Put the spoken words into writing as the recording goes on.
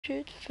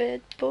Shoot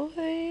fat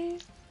boy.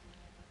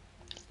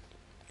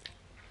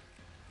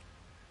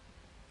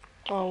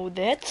 Oh,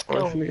 that's I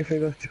go. should make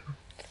a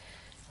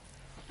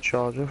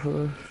charger for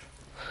this.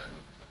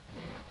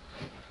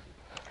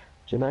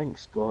 Do you think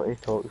Scotty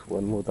talks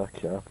one load of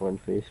crap on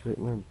Facebook,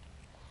 man?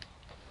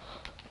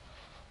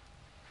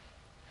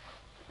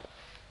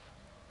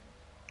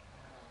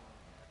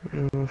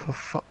 For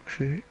fuck's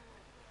sake.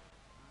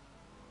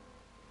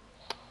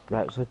 It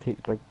actually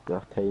takes big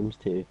times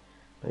to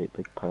write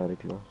big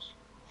paragraphs.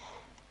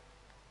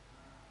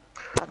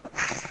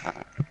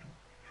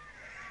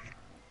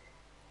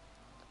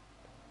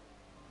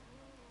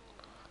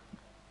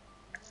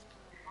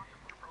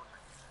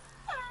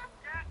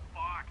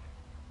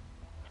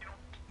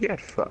 Get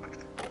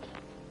fucked.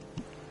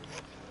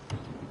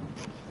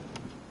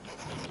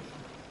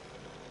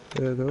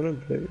 Yeah, I don't want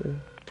to break this.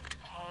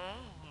 Hey,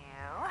 you.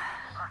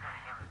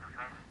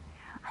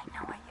 I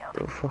know I yelled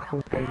Don't at you fucking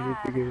real find me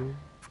bad. again.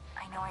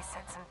 I know I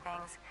said some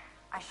things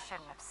I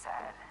shouldn't have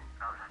said.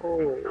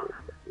 Oh.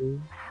 But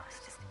I was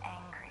just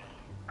angry.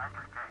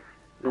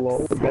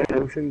 Lol, the best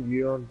ocean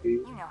you on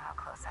You know how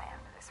close I am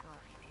to this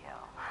movie deal.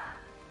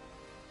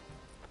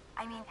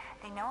 I mean,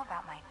 they know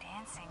about my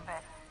dancing,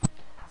 but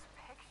those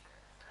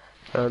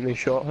pictures... And they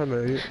shot him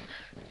out.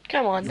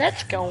 Come on,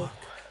 let's go.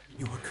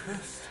 You were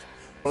cursed.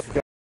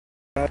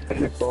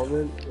 In the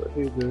comment, what are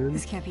you doing?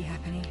 This can't be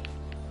happening.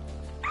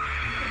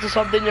 There's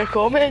something in your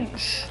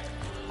comments.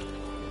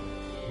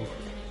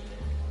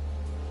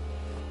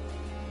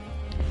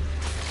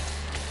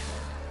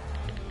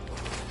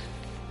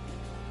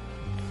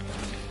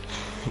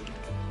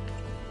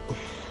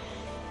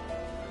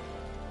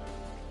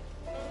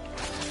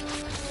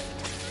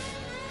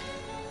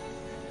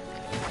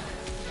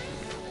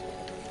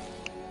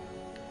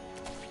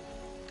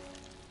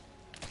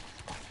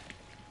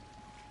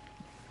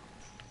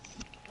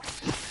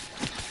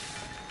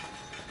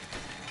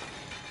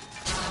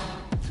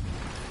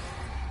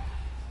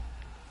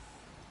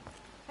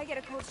 I get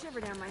a cold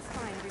shiver down my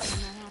spine every time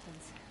that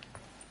happens.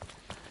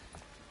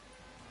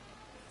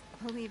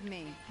 Believe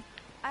me,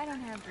 I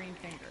don't have green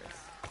fingers.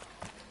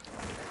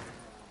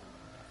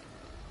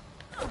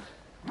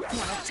 Want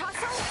a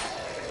tussle?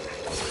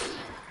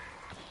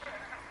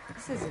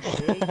 This is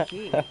a big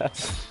key.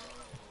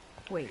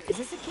 Wait, is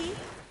this a key?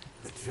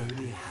 The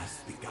journey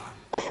has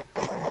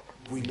begun.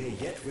 We may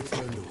yet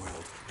return the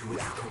world to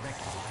its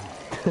correct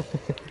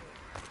alignment.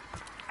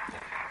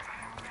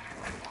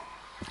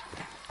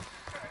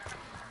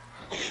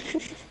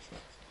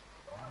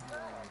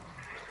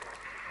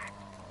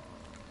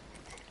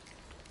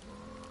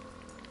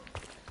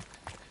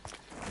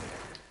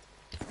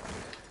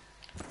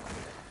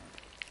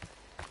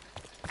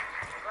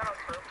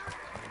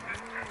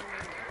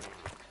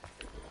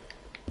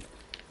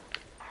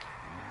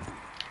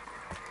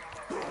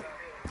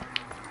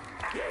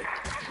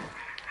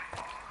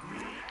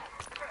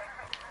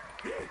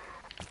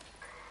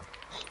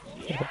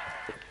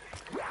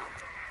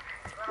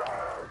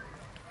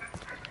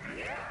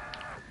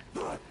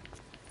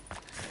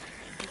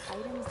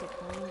 Items that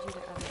bind you to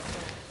other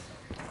souls.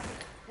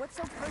 What's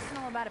so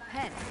personal about a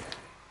pen?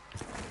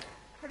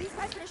 Are these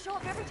guys gonna show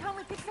up every time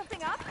we pick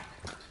something up?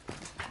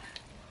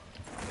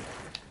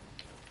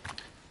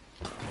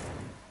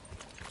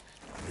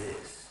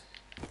 This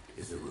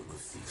is a room of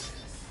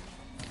secrets.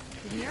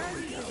 Did Nero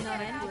use his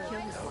pen to kill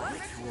his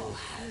wife? Ritual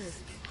has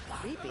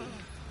Creepy.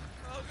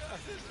 Oh god,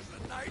 this is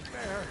a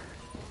nightmare.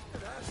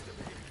 It has to be.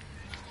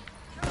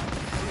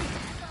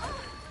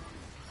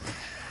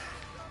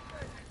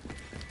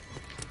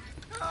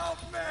 Help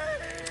me!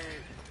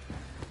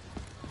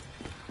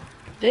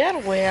 There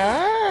we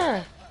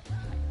are.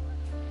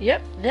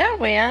 Yep, there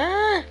we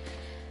are.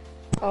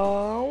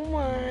 Oh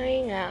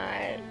my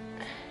god.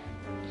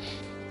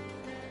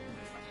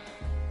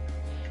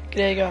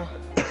 Gregor,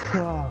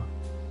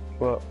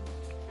 What?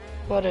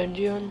 what are you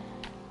doing?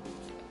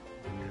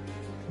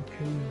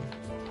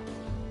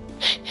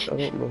 I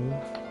don't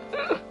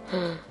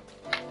know.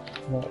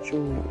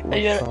 Natural Are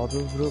you-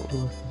 shadow broke.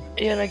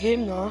 Are you in a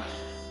game now?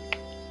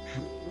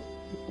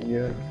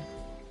 Yeah.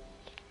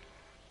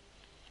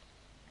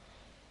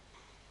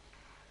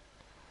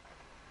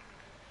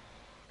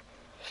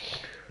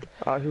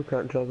 I actually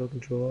can't charge the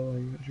controller, I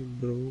think it's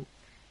just broke.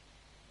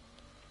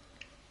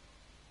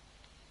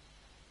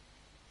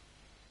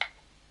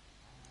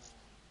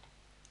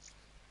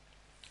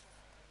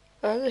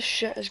 That's the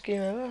shittest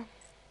game ever.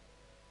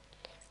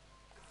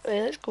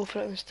 Right, let's go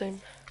for it this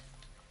time.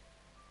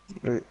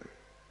 Right.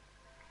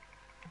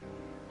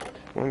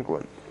 I'm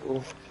going.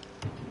 Oh.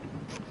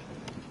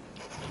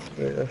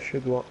 Right, that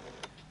should work.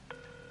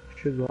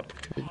 Should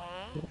work. Hey, you.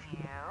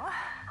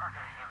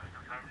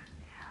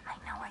 I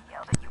know I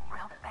yelled at you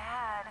real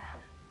bad.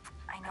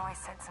 I know I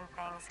said some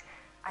things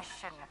I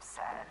shouldn't have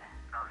said.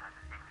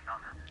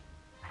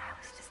 But I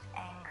was just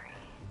angry.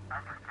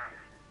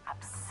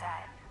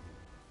 Upset.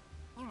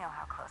 You know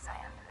how close I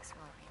am to this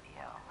movie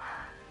deal.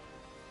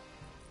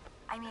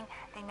 I mean,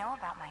 they know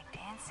about my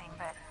dancing,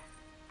 but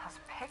those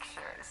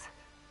pictures...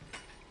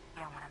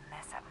 You don't want to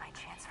mess up my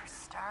chance for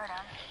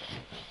stardom.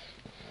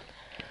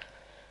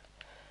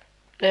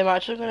 I'm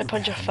actually gonna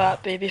punch a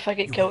fat baby if I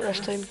get killed this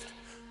time.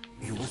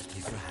 You must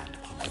place your hand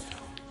upon the stone.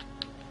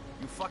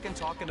 You fucking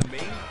talking to me?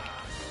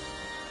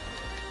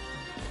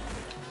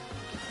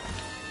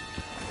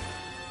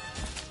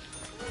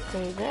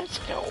 Right, let's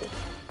go.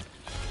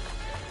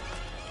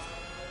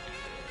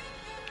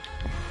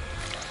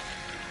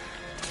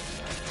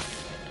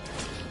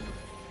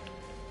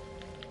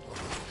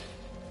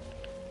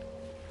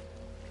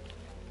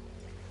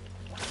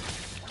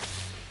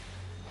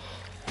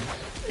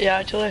 Yeah,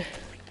 actually.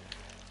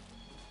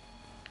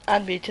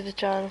 Add me to the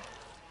channel.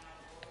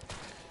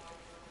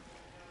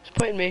 What's the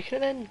point in making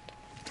it then?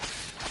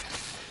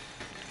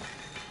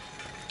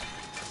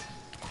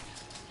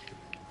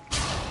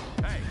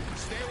 Hey,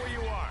 stay where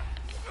you are.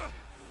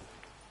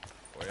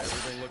 Boy,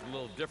 everything looked a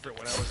little different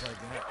when I was like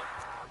that.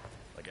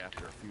 Like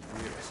after a few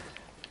beers.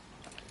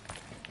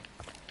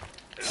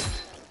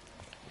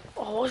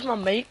 Oh, what's my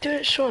mic doing?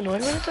 It's so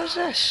annoying when it does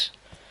this.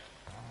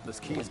 This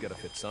key's gotta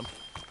fit something.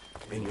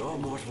 In your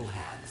mortal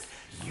hands,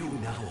 you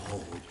now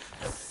hold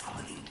the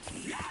summoning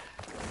key.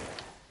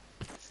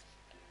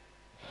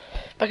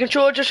 My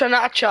controller just ran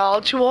out of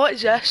charge. What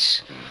is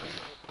this?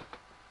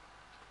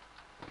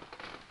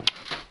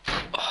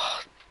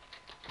 Oh,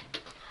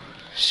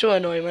 so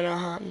annoying when that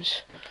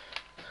happens.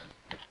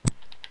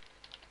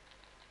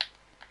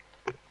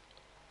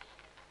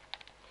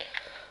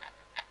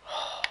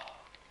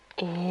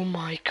 Oh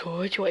my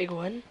god, you want to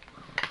go in?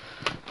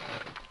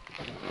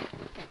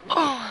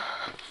 Oh.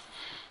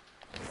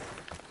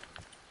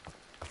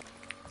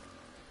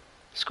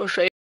 Let's go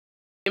straight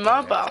in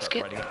my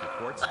basket. Hey,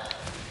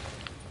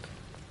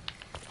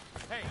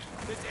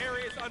 this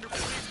area is under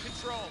police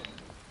control.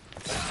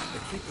 The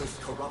Keepers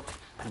corrupt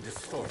and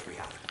distort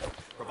reality,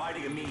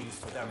 providing a means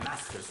for their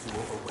masters to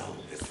overwhelm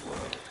this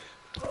world.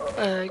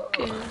 I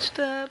can't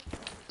stop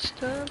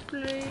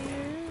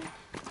playing.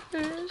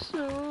 It's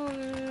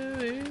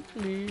only with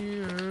me.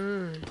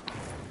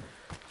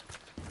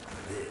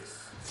 This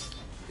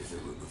is a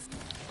room of...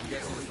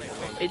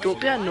 Hey, don't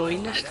be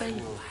annoying this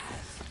time.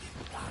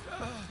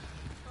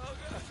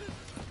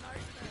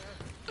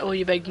 Oh,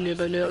 you big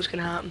noob, I knew it was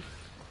gonna happen.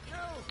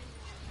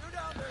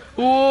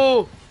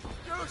 Whoa!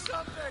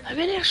 How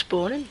many are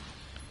spawning?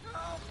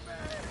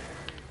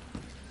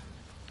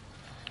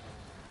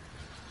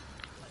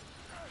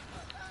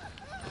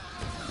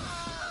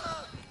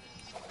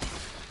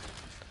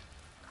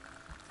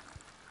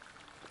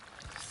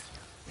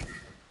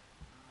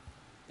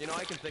 You know,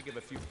 I can think of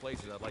a few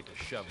places I'd like to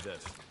shove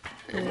this.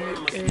 I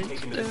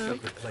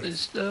can't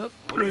stop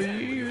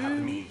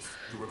praying.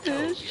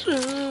 That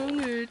song,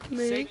 it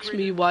makes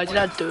me. Why did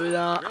I do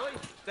that? Really?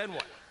 Then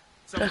what?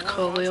 I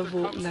clearly have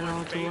opened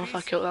another door if I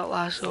killed that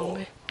last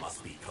zombie.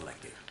 must be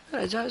collected.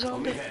 Is that a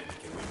zombie? Then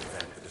can we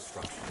prevent the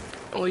destruction?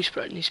 Oh, he's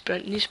sprinting, he's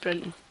sprinting, he's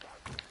sprinting.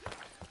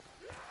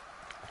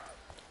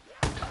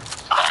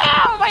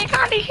 Oh my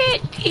god, he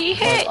hit! He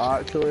hit! I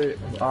actually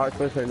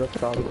found a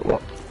target at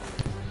work.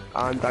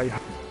 And I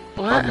have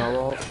What?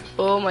 another.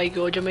 Oh my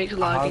god, your mic's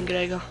lagging,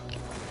 Gregor.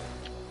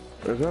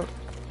 Is it?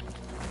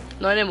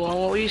 Not anymore,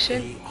 what were you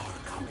saying?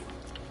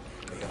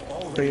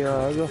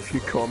 There's a few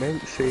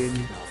comments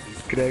saying,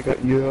 Gregor,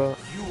 you're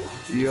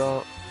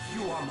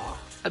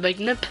A big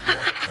nip.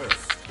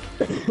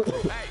 Hey, who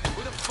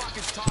the fuck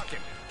is talking?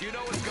 Do you know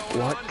what's going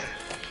what? on?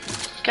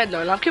 Kid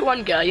none, I've got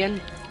one guy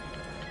in.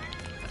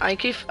 I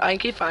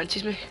think he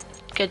fancies me.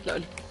 Kid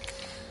none.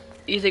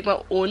 He's like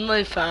my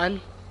only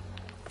fan.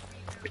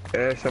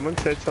 Someone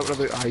said something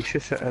about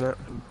Aisha sitting in it.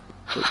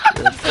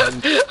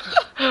 And the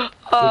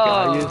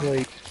guy is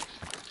like...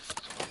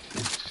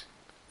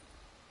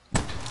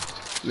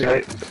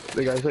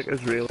 The guy's like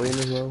Israeli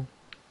as well.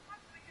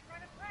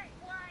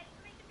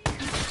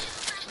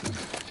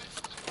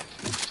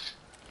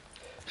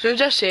 As soon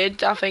as I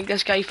said, I think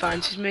this guy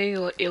fancies me,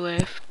 he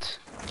left.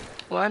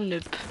 What a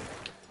noob.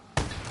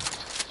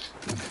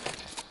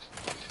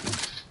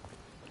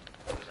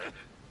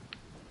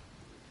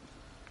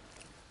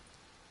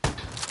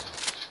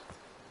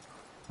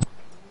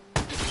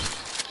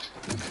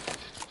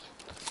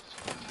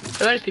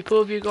 How many people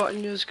have you got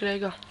in yours,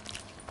 Gregor?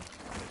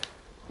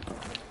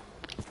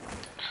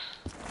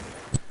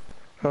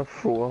 I have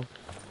 4.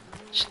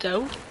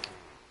 Still?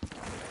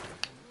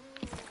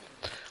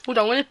 Hold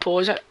on, I'm going to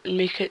pause it and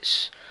make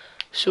it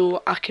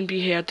so I can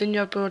be heard in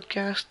your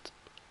broadcast.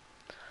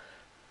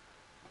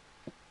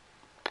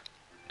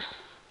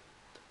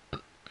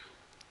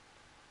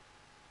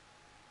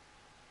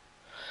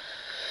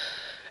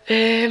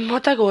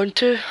 What I go on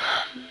to?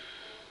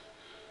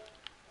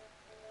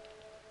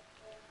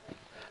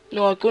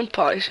 No, I go in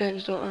party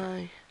settings, don't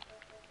I?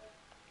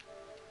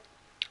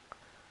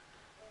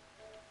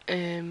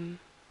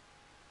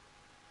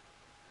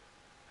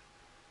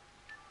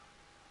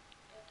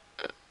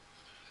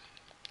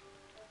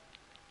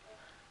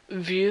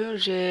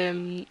 Viewers,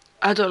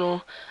 I don't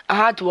know. I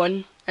had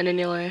one and then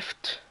he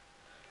left.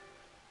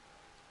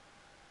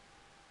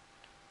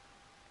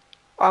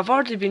 I've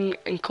already been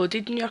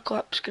included in your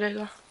clips,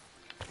 Gregor.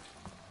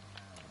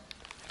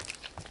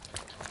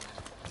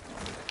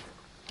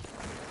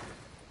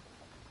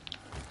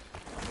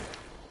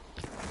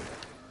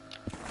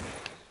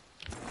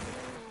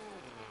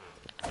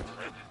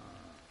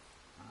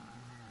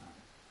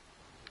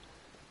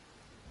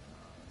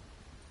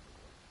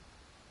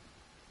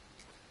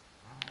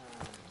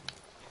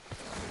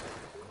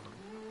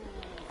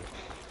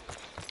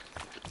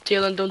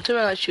 Dylan, don't tell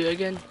me that's you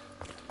again.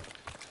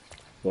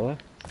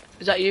 What?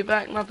 Is that you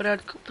back, my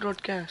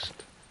broadcast?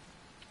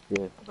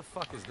 Yeah. What the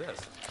fuck is this?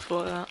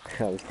 Fuck that.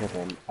 I was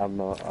kidding. I'm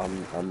not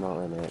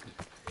in it.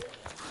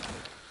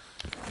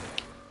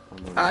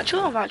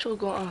 Actually, I've actually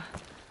got a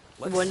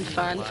Let's one see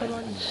fan what for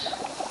lies once.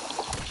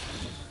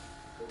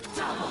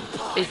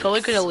 He's probably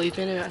gonna leave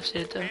me now I've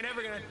said that. Ain't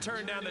never gonna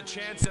turn down the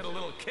chance at a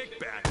little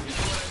kickback.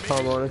 You know what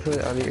I mean?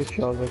 Honestly, I need to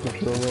charge the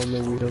controller on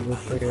the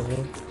weirdest thing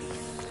ever.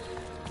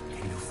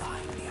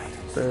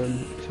 So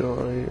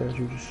I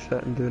should just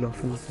sit and do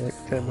nothing for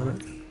like 10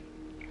 minutes.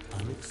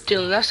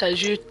 Dylan, this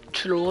is you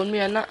trolling me,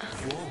 innit?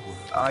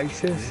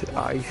 ISIS,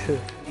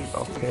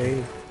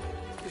 okay.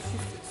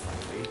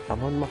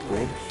 I'm on my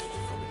phone.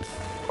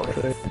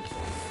 Okay.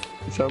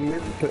 So I'm going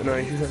to put an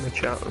ISIS in the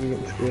chat and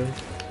get scared.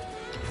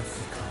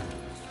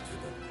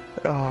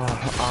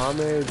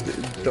 Ahmed,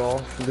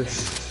 Doff,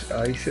 this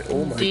ISIS,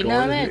 oh my Dean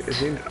god, Ahmed.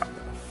 his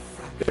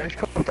name's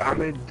called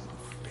Ahmed.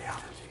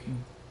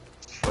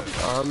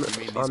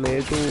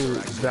 Ahmedo,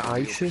 the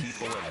ISIS.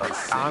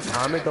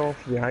 Ahmedov,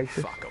 the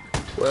ISIS.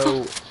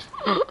 Well,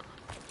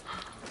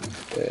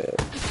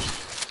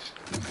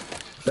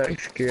 very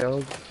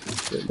scared.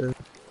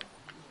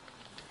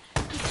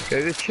 Go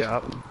to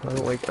chat, I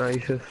don't like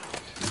ISIS.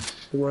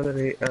 The one that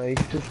hate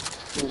ISIS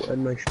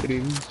in my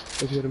stream,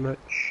 thank you very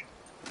much.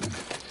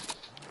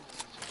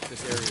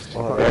 This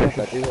area is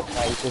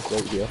ISIS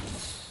right here.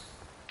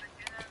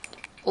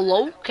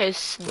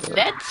 Locus,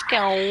 let's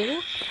go.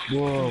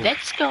 Whoa.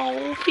 Let's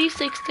go,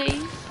 360.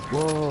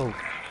 Whoa.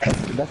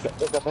 There's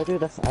a video of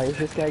this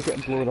ISIS guy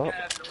getting blown up.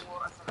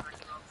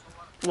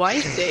 Why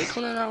is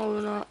Declan and all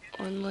that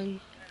online?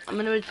 I'm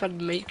gonna wait for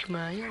Mike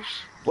Myers.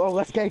 Whoa,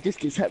 this guy just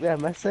gets hit with a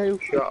missile.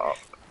 Shut up.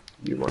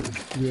 You want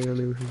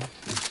really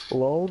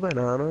lol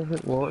banana,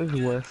 what is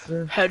with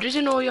this? How does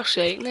he know your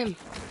second name?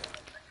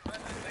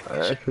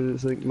 Because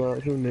it's like my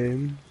actual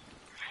name.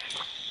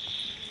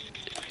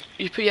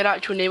 You put your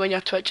actual name on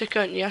your Twitch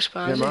account, yes,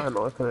 Yeah, Spazzy?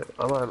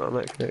 my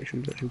internet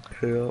connection is actually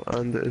poor,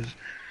 and it is,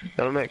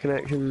 the internet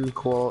connection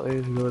quality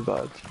is really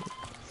bad.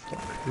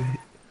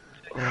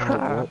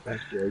 Oh, what?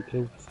 That's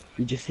joking.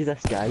 You just see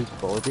this guy's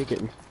body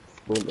getting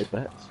blown to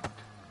bits.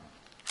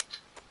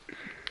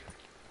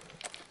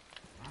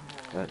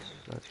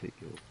 That's pretty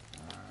cool.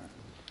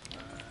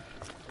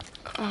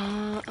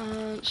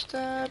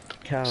 Step.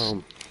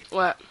 Callum,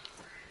 What?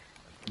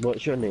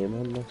 what's your name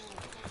on this?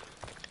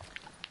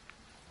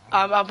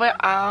 I'm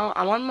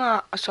on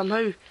my,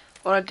 somehow,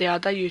 already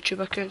had a YouTube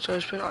account, so I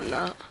just put it on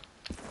that.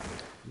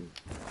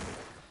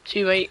 So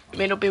you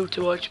may not be able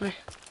to watch me.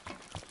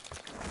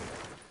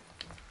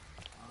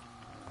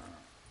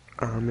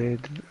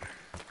 Ahmed.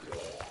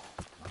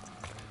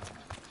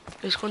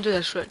 Let's go and do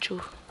this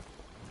ritual.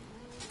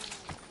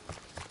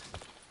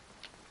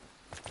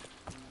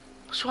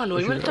 So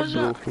annoying when it does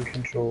that. Broken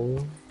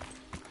controller.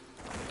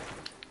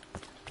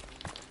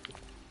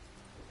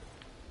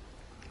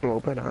 Well,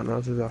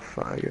 bananas is a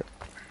faggot.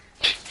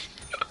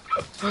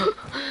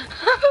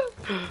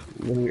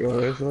 You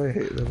honestly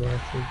hate the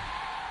bastard.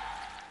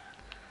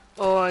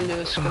 Oh, I knew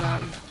this was gonna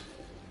happen.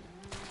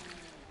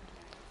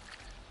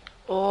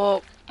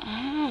 Oh,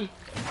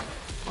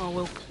 oh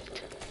well.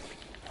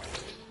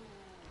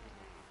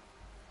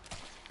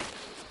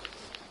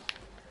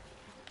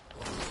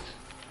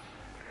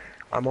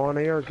 I'm on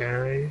air,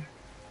 Gary.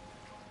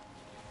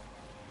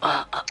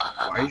 Why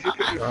is you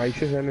putting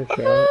ISIS in the chat?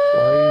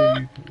 Why are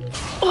you putting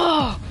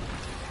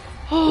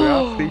We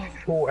have 3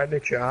 people in the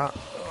chat.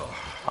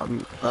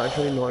 I'm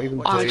actually not even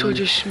I playing. actually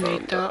just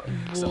made that.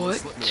 Someone What?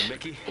 slipped me a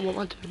Mickey. What am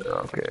I doing?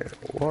 Okay,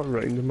 what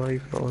round am I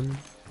on?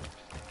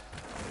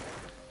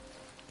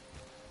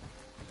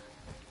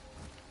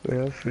 We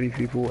have 3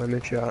 people in the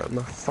chat and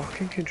my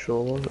fucking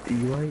controller's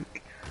E-Link.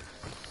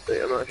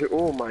 I'm actually,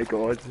 oh my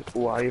god,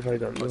 why have I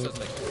done What's that?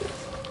 this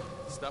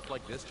like? Stuff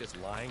like this just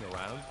lying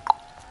around?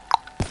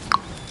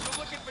 You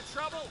looking for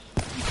trouble?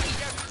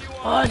 Guess you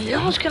Oh, are.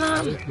 no, what's gonna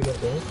happen? If you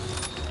don't know.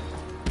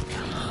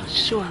 It's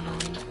so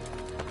annoying.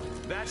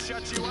 That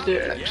shut you Let's up? do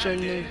it next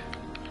round now.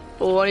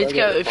 Oh, I need to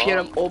get out of here,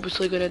 I'm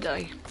obviously gonna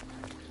die.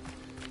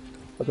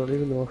 I don't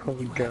even know if I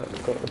can got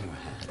it.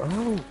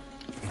 Oh!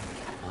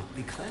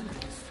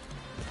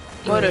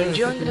 What round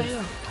you on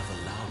today?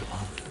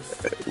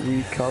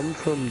 We come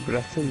from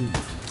Britain.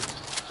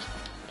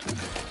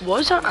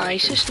 What's that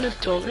ISIS noob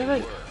talking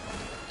about?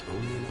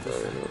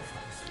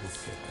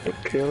 It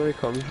clearly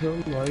comes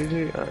from, why is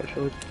he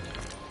actually?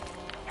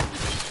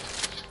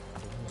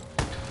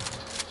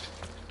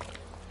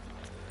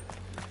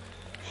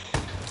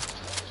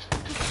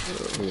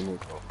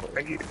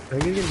 I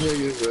think he can hear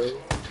you as well.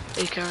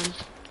 He can.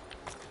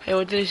 Hey,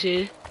 what did he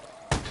say?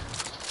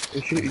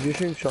 You just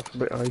saying stuff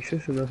about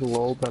ISIS and this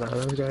lol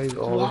bananas guys,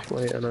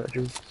 honestly, and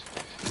actually.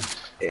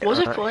 What's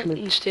the point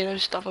in saying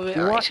stuff about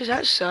What? ISIS?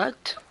 That's sad.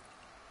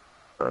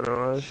 I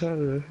know, I said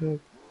it.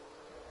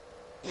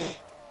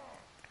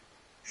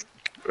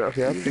 If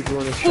you have people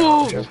on the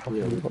chat, you're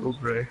fucking little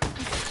grey.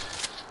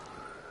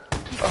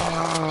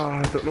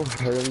 I don't know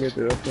how I'm gonna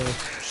do it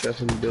for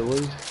 7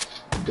 billion.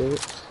 Do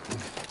it.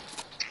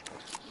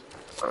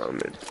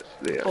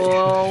 Right.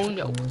 Oh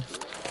no.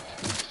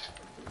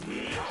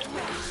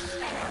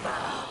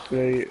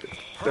 Right,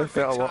 just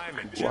better luck.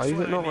 Why is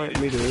it not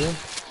letting me do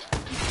this?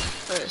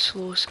 Let's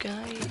slow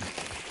sky.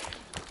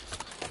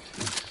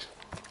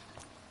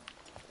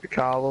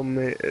 Callum,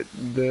 mate,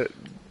 the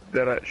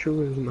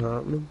ritual isn't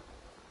happening.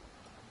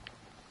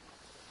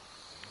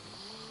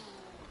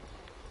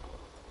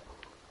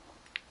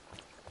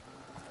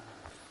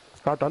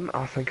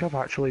 I think I've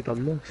actually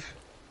done this.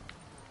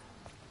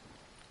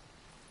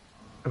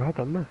 Have I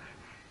done this?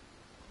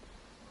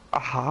 I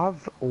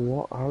have.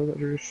 What? How was I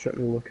just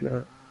sitting looking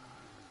at?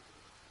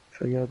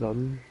 Thing I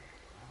done.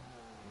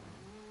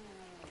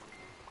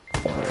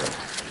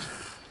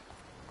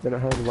 Then it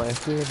has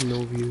left me with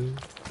no view.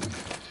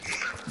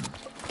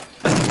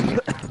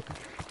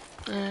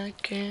 I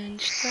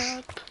can't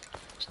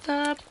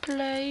stop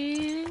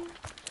playing.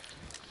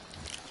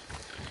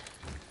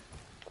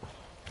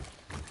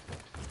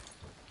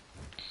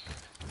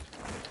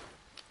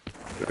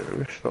 Let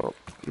me stop.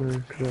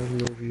 Because I have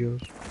no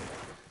views.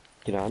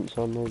 Your aunt's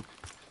on there.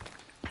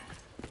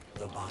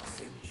 The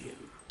boxing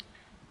gym.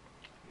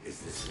 Is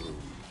this room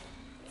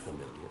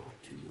familiar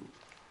to you?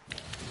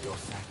 Your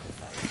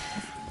sacrifice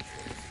has been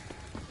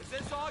chosen. Is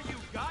this all you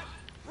got?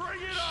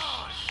 Bring it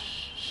on!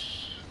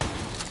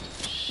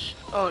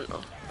 Oh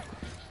no.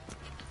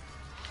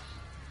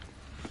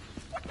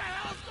 What the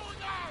hell is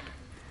going on?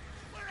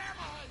 Where am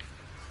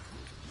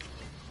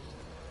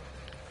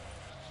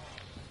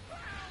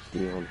I?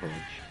 You're on hold.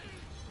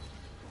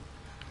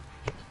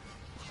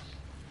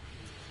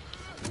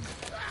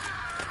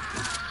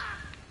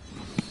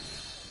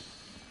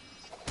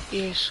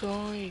 Yeah,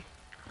 sorry.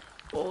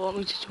 Oh, I'm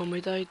going to tell me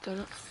died,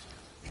 didn't it?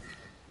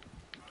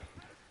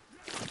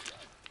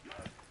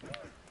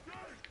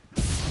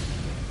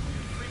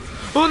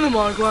 Oh no,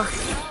 Margwa!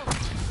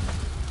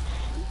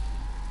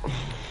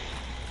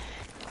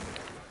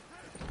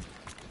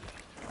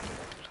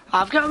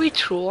 I've got a wee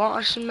troll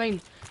artist in mine.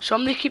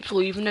 Somebody keeps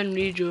leaving and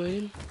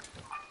rejoining.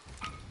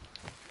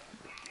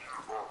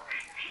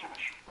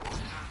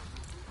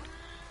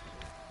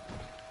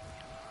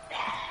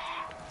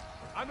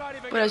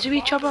 Where is he,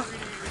 wee chopper?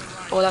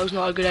 Oh, that was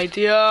not a good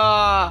idea.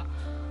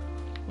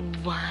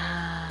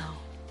 Wow.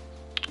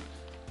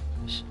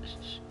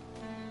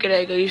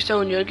 Greg, are you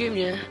still in your game,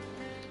 yeah?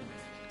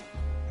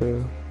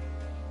 Yeah.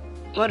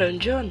 What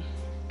round you on?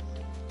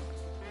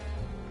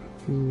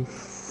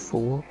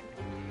 4.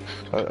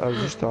 I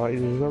just died.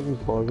 There's nothing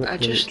positive. I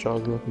just-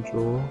 charged my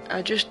controller.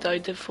 I just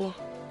died there for.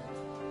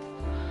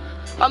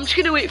 I'm just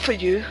gonna wait for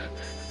you.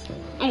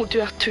 And we'll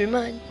do a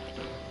 2-man.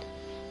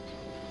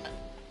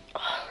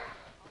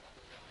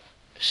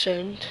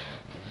 Sound.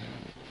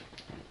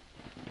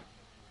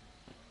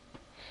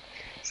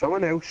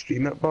 Someone else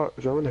stream it, but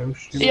someone else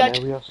stream Yeah, it.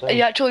 now we are Are saying.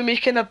 you actually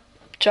making a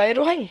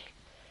gyro thing?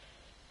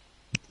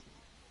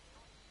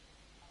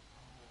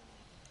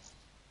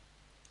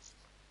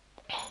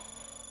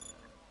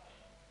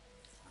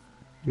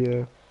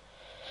 Yeah.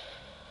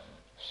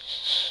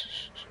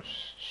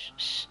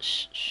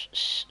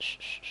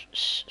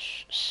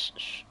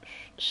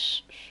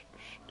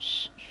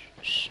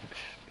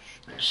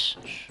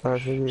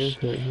 Actually,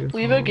 it's right here.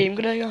 Leave a game,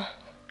 Gregor.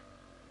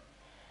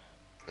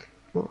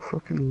 Not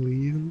fucking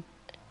leaving.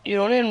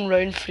 You're only in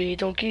round 3,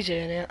 don't keep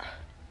saying it.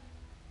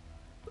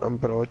 I'm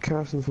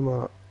broadcasting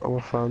for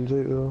my fans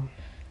out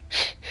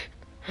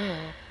there.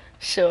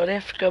 Sorry, I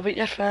forgot about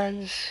your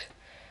fans.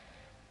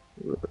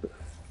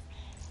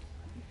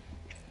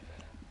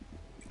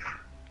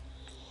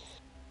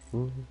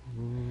 Dun,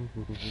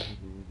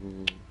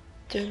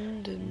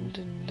 dun,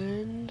 dun,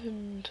 dun,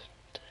 dun,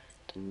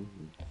 dun.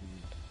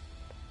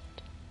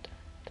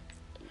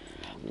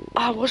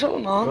 Ah, what's up,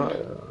 man?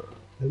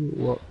 Didn't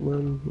work,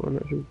 man. What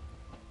actually?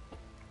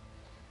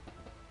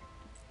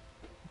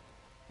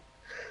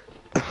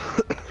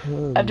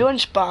 Everyone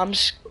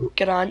spams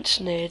Grant's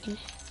Naden.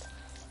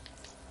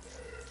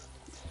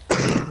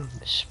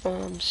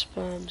 Spam,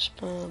 spam,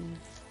 spam.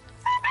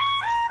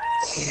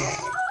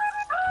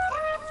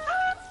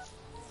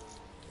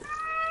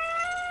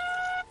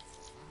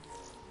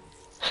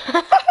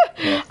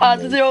 I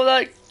had to do all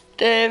that,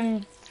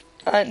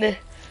 aren't they?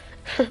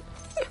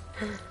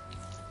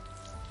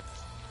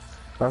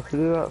 I could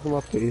do that for my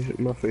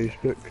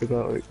Facebook,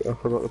 because I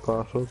forgot the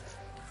password.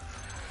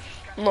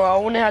 No, I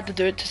only had to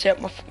do it to set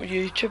up my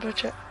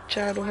YouTube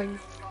channel thing.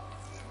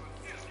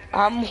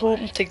 I'm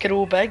hoping to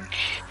grow big,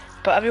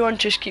 but everyone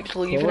just keeps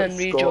leaving and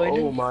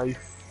rejoining. Oh my.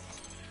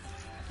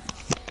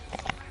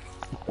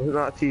 Isn't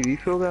that a TV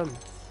program?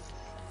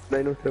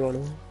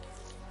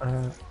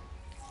 90210.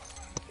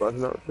 But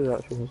isn't that the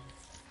actual one?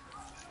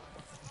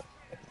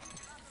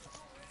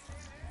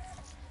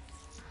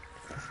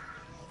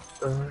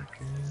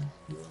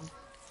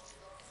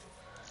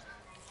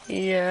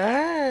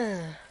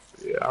 Yeah.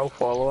 Yeah, I'll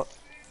follow it.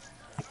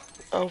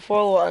 I'll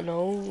follow what I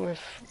know with.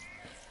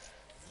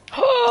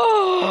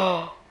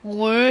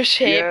 Loose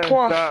Yeah,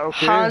 Hepworth that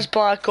okay. has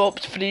Black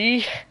Ops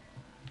 3.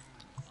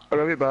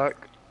 I'll be back.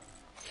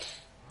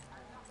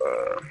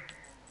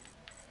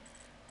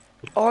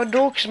 Oh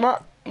no, cause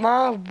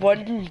my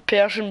one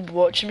person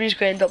watching me is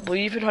going to end up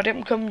leaving. Hurry up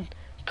and come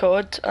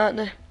COD at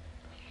me.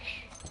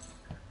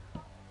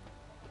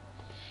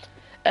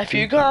 If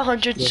you got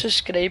 100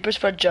 subscribers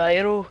for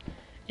Gyro,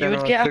 you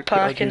would get a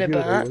pack in the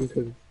back.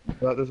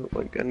 That doesn't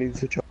like, it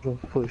needs to charge a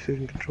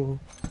PlayStation controller.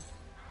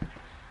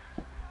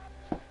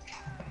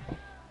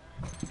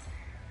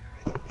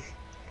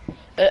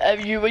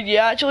 Were you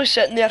actually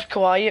sitting there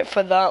quiet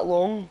for that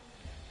long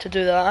to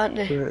do that, aren't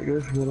you? Right,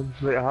 guys, worm.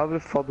 Right, I have the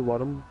third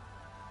worm.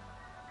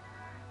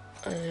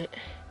 Right.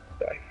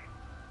 Die.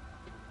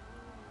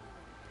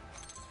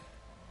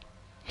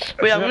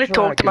 Wait, I'm gonna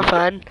talk to my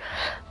fan.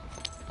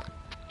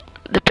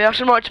 The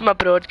person watching my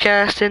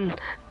broadcasting,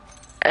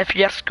 if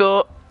you've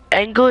got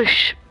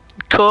English,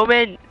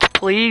 comment,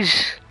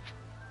 please.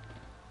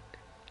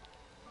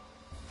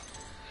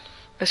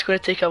 It's going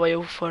to take a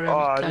while for him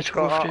to actually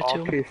go through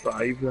to him.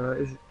 RK5, that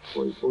is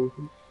quite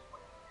open.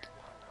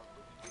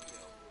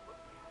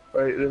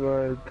 Right,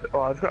 then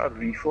I've got a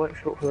reflex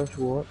shot for this,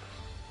 what?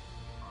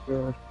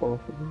 Yeah, that's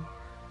possible.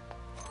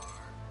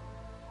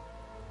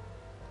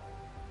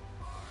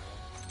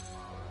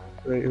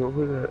 Right,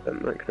 hopefully the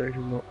internet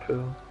connection's not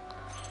poor.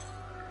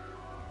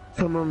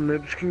 Some of them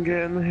noobs can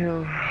get in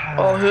here.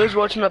 Oh, who's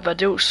watching that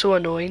video? It's so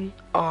annoying.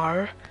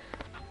 R.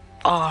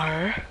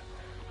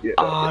 Yeah,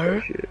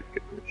 R.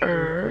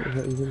 R.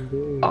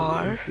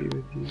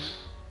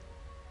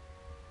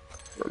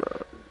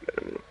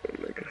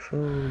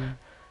 Microphone.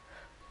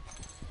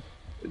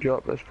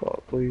 Drop this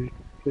part, please.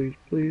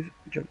 Please.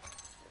 Jump.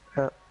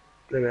 There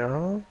we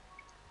are.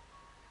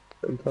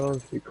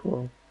 Sometimes we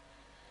call.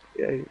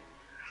 Yay.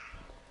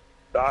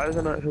 That is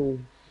an actual.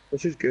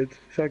 This is good.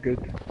 It's a good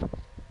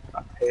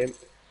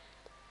attempt.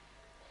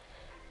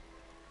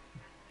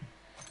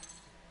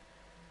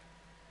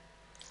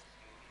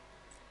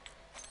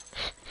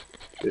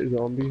 Get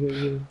zombies in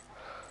here.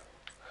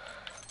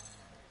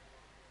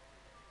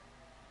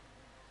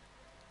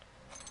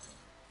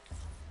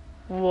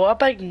 What a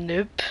big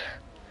noob.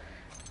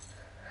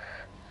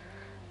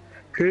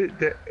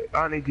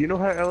 Annie, do you know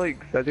how to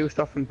like video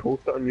stuff and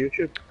post it on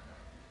YouTube?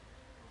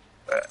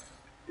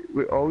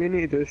 All you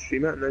need to do is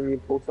stream it and then you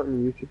post it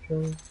on your YouTube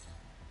channel.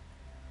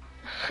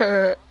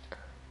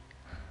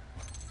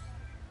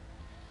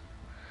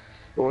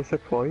 What's the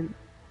point?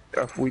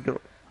 If we don't...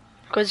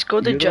 Because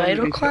go to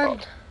Gyro Clan.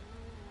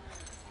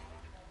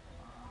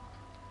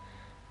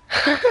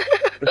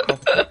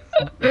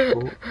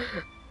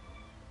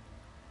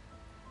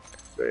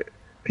 Right.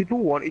 People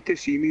wanted to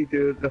see me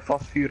do the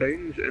first few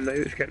rounds and now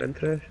it's getting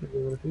interesting. They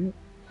want to see it.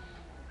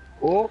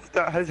 Oh,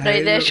 that has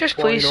right, let's just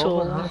play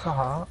solo.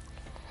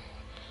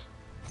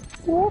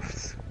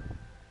 Oops.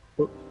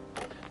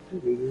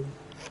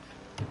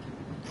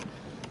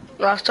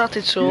 I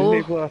started solo.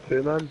 You play a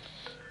two, man.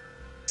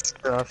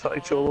 Yeah, I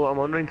started solo. I'm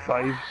on round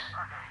 5. I'm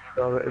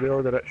about to do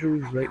all the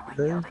rituals right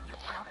now.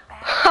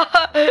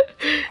 I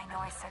know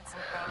I said some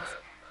things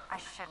I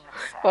shouldn't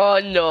have said. Oh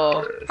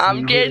no,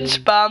 I'm getting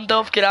spammed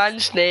off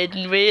Grand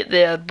Snedden. Wait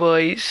there,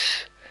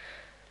 boys.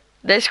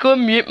 Let's go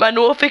and mute my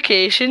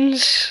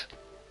notifications.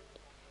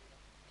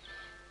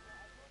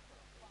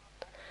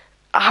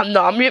 I'm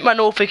not mute my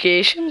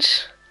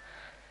notifications.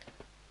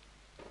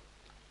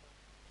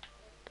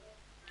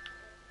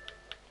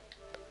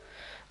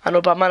 I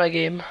know, but I'm in a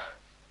game.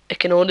 It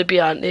can only be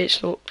anti,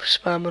 it's not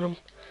spamming them.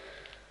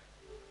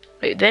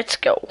 Right, let's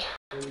go.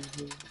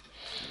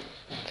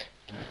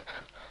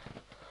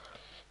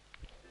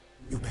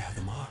 You bear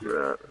the mark.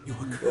 Yeah. You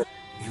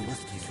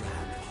must use your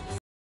hand.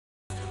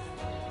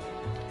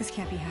 This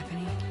can't be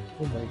happening.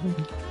 Oh my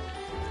god.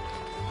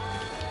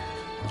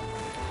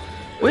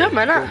 Wait a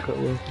minute.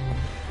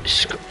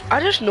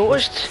 I just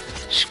noticed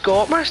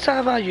Scott must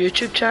have a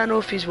YouTube channel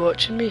if he's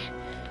watching me.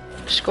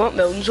 Scott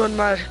Milton's on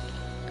my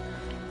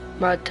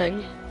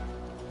thing.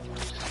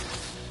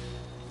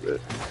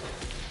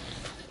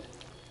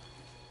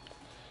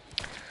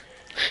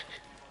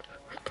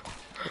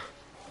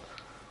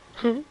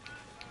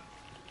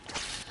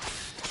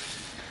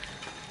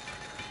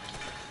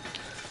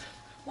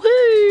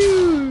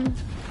 Woo!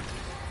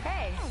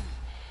 Hey,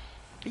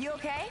 are you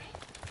okay?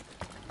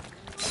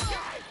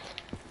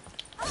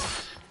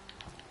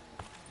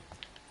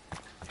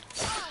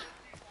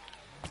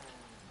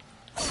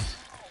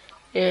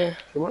 Yeah.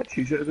 So much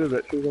easier to do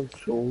rituals on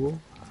solo.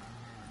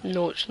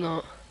 No, it's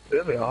not.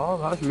 There we are,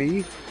 that's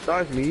me.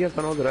 That is me, I've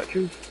done all the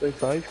rituals. Round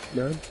 5,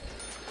 man.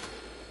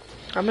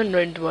 I'm in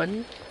round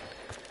 1.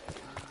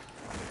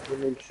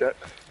 I'm round 6.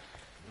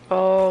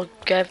 Oh,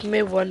 give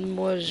me one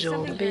more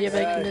zombie, you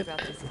big noob.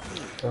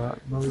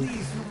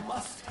 Please, you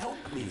must help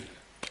me.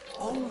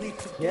 Only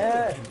together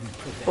Yeah. can we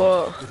prevent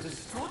What? the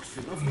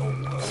destruction of your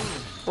world.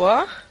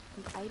 What?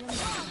 The items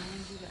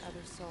remind you to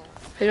other souls.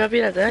 Are you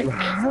being a dick? What's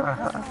so personal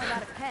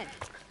about a pen?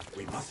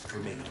 We must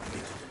remain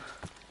vigilant.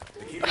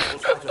 The heroes will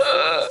try to find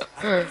us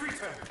at every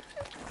turn.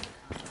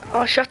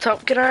 Oh, shut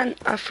up, Grant.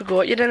 I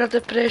forgot you're in a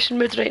depression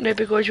mood right now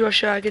because you were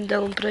shagging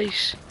Dylan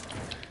Price.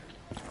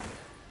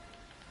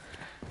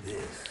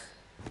 This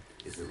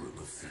is a room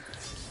of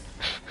secrets.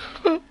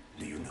 Do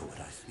you know what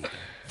I speak of?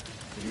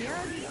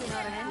 Nero used to know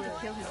how to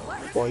kill his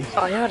wife. Twice.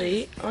 Oh, you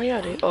alright? Oh, you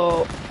alright?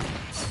 Oh,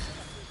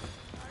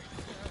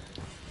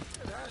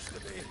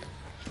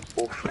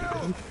 Oh, shit.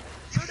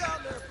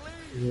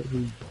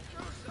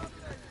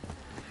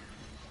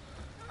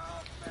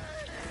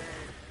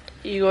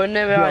 you going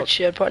there with Yeah. that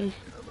share button?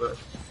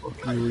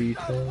 Fucking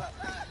retard.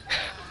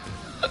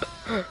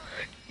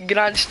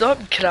 Grant, stop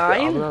Yeah, I'm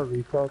crying. a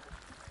retard.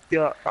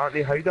 Yeah,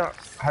 Auntie, how'd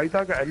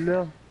I get in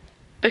there?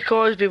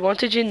 Because we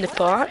wanted you in the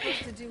party.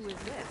 To do with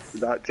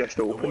this. That just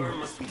The opened. worm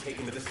must be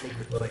taken to the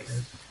sacred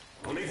place.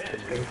 Only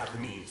then will you have the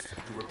means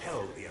to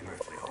repel the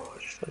unearthly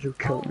horde. I just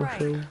killed my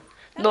phone.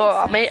 No,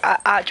 I mean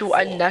actual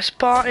in this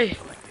party.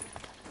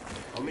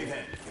 Only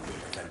then can we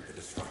prevent the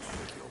destruction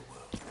of your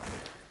world.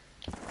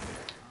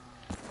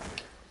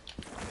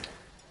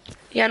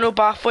 Yeah, no,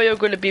 but I thought you were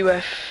going to be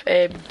with,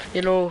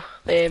 you know,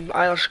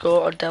 either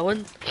Scott or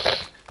Dylan.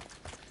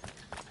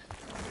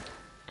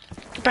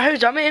 But how's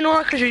that, mate? You know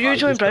that? Because you're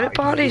usually in private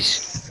parties.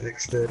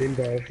 6:30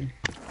 embarrassing.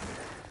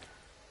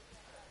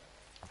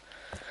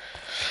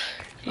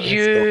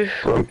 You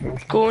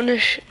go on the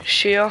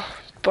share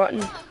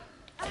button.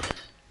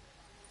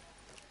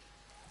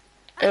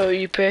 Oh,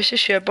 you press the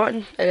share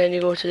button and then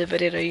you go to the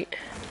very right.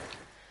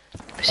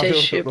 It says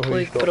share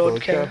play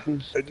broadcast.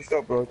 How do you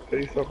stop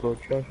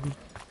broadcasting?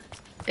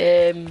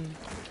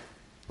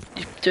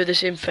 You do the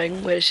same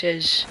thing where it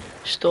says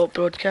stop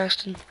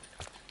broadcasting.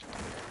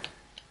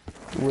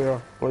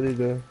 Where? What do you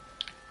do?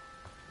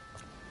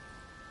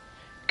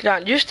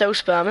 Grant, you still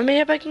spamming me,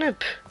 you big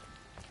noob?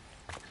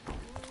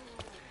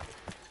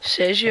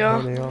 Says you are.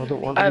 I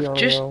don't want I've to be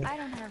just on I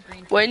don't have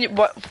green. when you,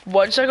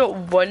 once I got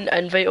one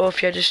invite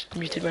off, you I just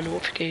muted my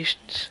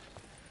notifications.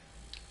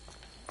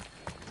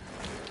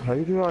 How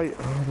do I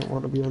don't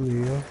want to be on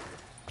the air.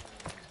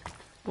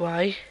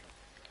 Why?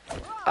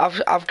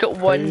 I've got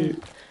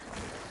one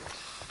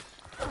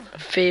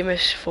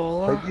famous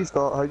follower. How do you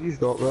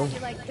start though?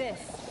 Like this.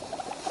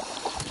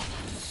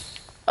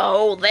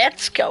 Oh,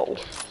 let's go.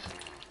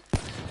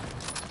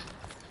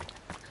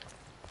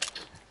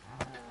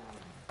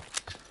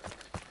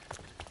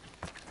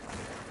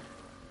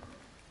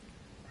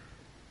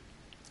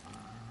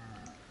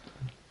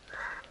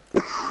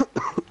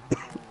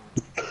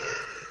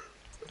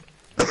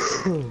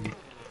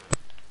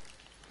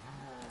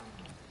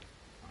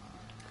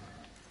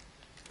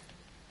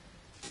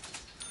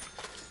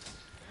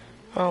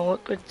 Oh,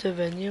 look at the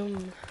venue.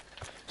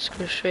 Just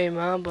gonna show you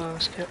my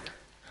basket.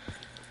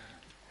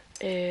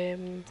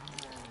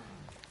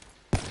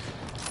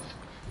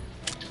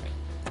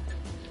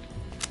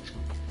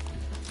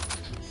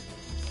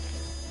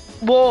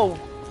 Whoa!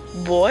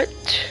 What?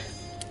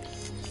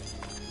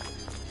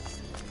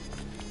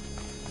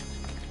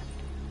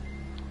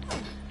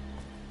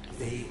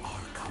 They are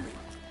coming.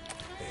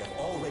 They have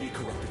already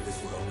corrupted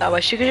this world. I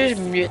wish you could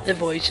just mute the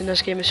voice in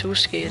this game, it's so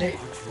scary.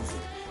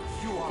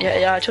 Yeah,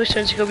 it actually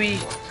sounds like a wee...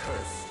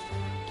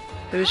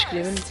 Who's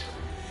screaming?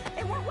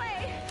 In what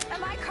way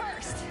am I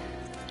cursed?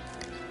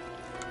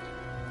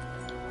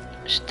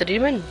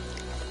 Streaming?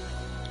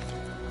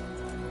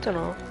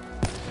 Dunno.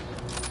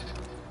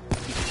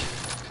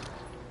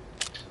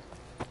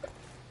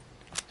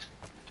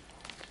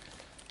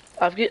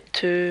 I've got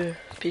 2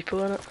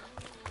 people in it.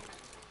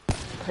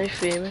 How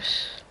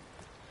famous?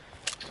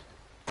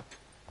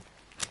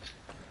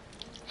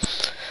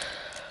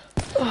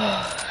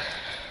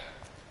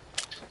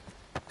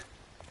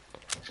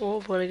 Oh,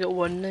 I've only got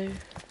 1 now.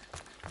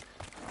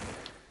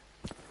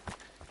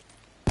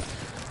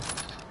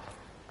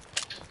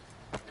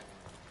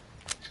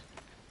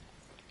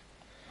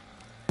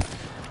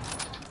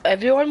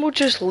 Everyone will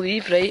just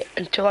leave, right,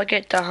 until I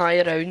get to a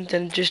high round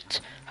and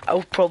just,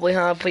 I'll probably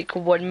have like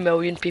 1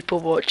 million people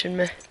watching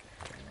me.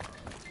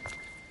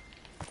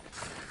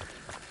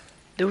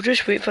 They'll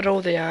just wait for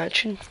all the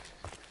action.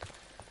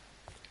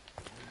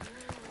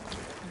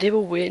 They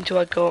will wait until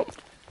I got...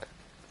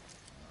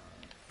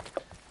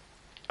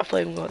 I've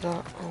not even got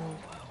that. Oh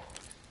wow.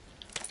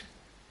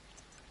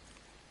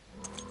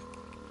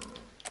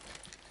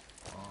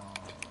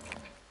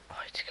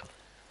 Oh, it's got...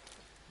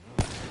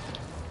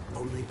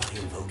 Only by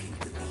invoking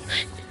the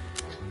beast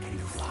can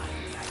you find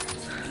the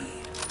items you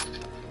need.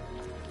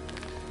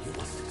 You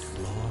must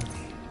explore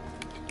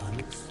the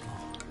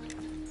unexplored.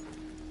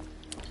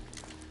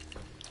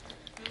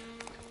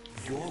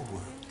 Your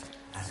world,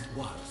 as it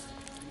was,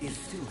 is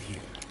still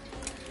here.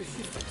 It's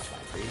shifted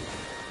slightly.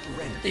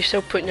 They're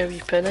still putting a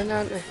wee pin in,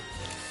 aren't they?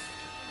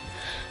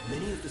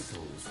 Many of the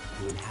souls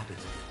who inhabit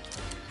it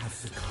have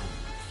succumbed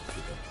to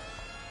the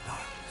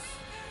darkness.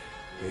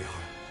 They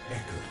are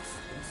echoes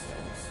of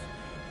themselves,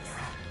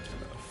 trapped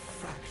in a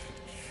fraction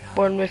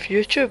shadow. One with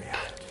YouTube.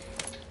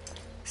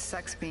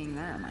 Sucks being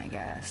them, I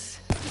guess.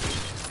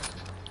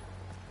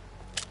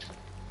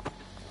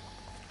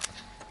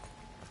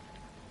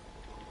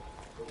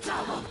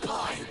 Double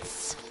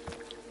points!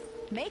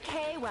 Make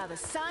hay while the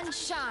sun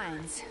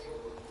shines.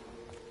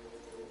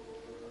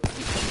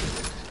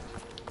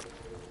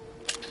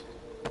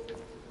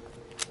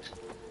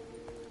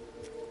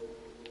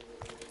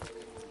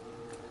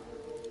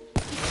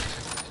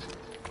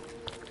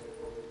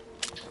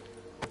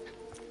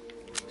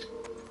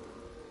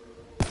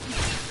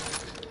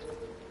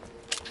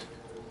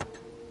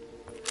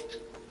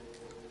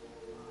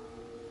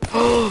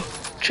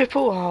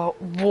 Triple R.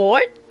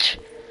 What?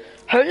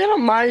 How did I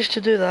manage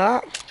to do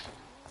that?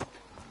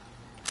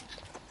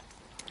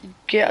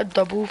 Get a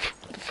double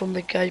from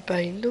the guy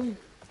behind him.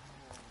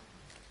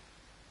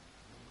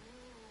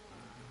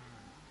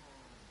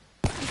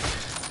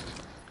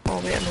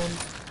 Oh, wait, I'm on.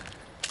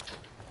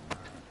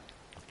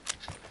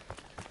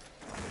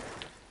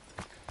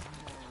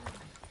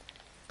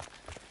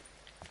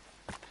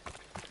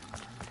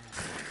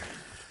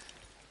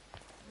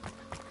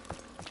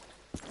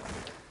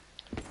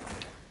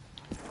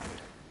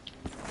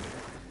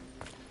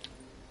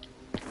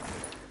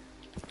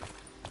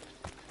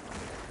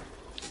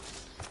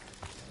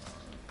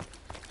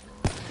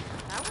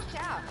 That worked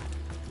out.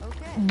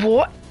 Okay.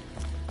 What?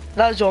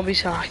 That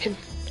zombie's hacking.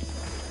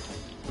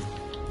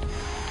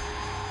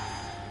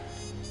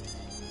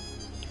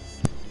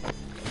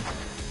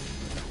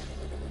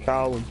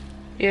 Callum.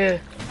 Yeah.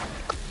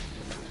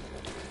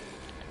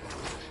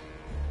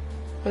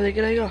 Where they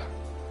gonna go?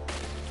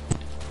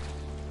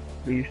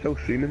 Are you still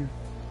streaming?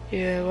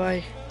 Yeah,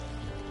 why?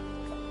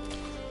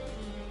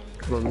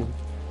 Come on.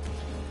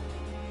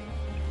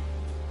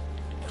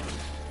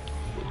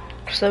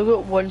 Still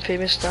got one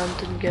famous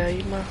standing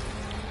guy, man.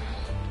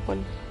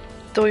 One.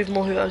 Don't even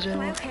know who it is Am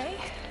I anymore. okay?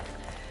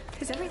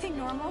 Is everything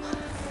normal?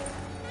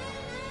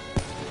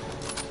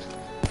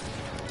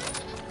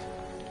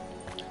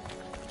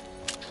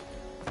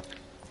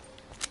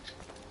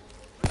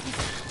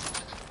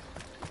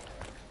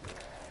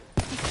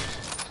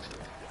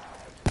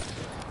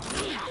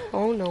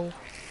 Oh no.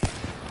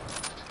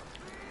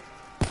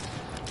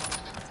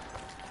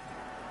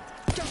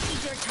 Don't you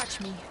dare touch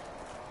me.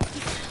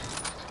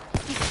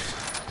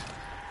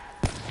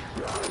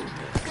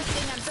 Good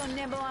thing I'm so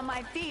nimble on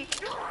my feet.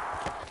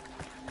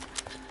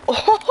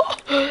 Oh,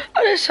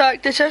 I just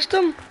hacked the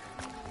system.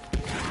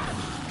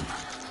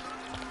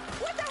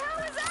 What the hell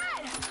is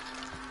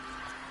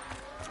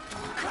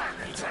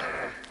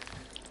that?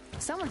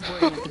 Someone's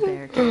worried at the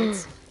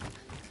barricades.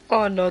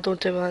 Oh no,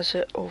 don't tell me that's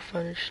it. All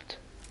finished.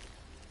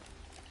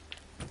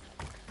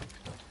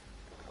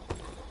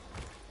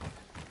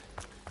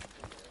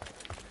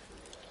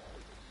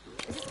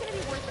 Is this gonna be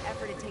worth the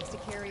effort it takes to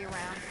carry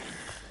around?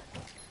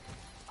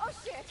 Oh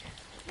shit!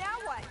 Now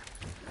what?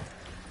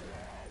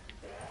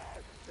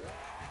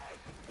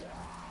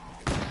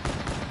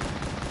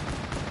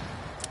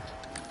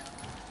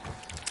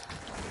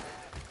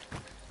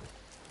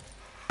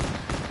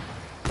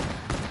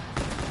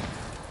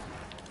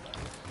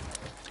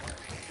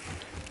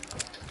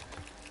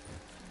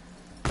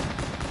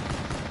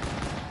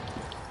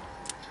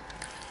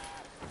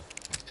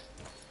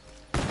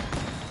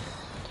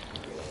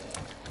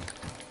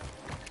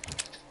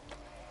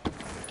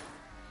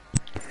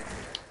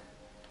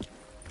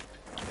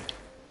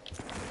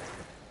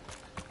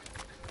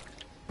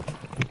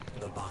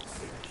 The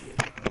boxing gym.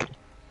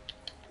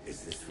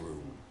 Is this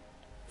room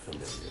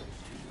familiar to you?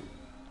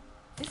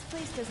 This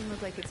place doesn't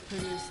look like it's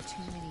produced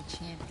too many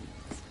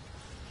champions.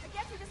 I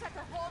guess we just have to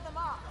hold them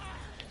off.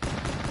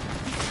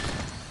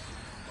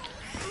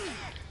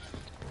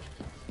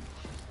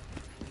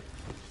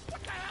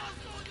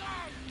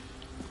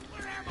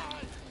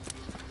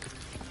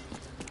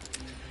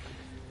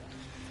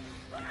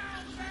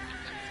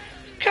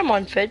 Come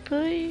on, Fed,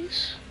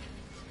 please.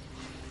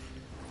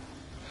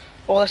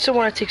 Oh, that's the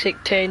one that takes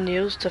like 10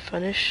 years to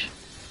finish.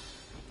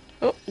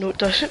 Oh, no it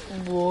doesn't.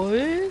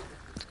 What?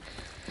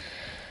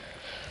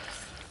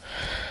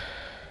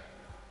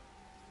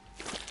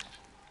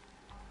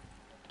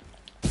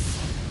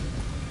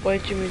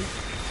 What do you mean?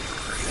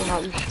 What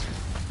happens?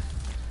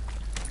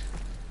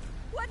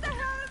 What the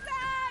hell is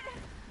that?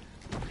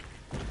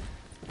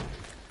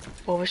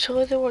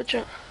 Obviously they watch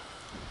it.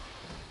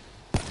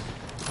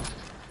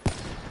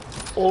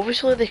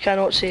 Obviously they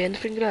cannot say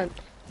anything, Grant.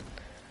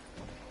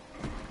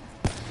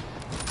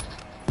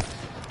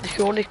 They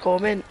can only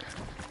comment.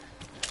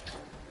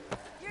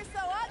 You're so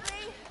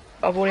ugly.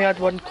 I've only had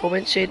one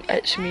comment saying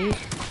it's me.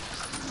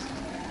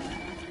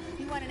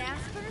 You want an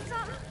aspirin or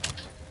something?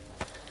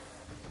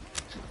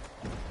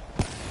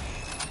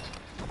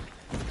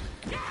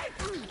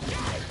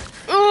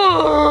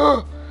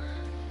 Ugh!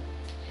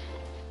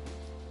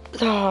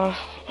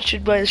 Ah, I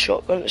should buy the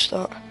shotgun at the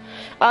start.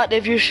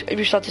 Have you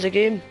started the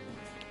game?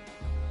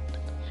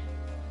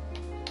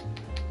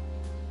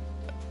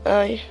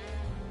 Aye.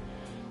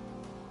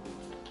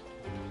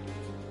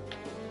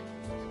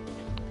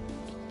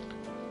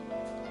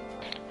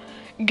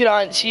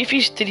 Grant, see if you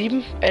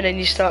stream and then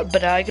you start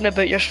bragging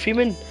about your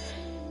streaming.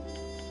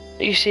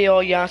 You say,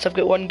 oh yes, I've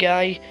got one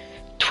guy.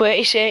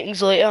 20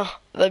 seconds later,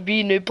 the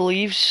wee noob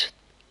believes.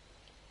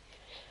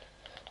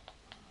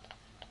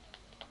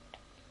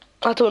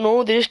 I don't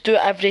know, they just do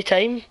it every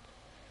time.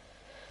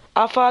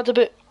 I've had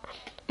about,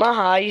 my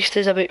highest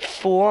is about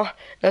 4, and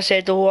I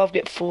said, oh, I've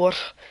got 4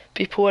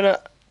 people in it.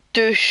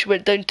 Douche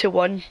went down to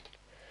 1.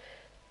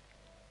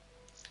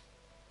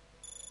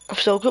 I've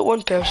still got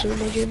 1 person in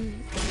my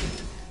game.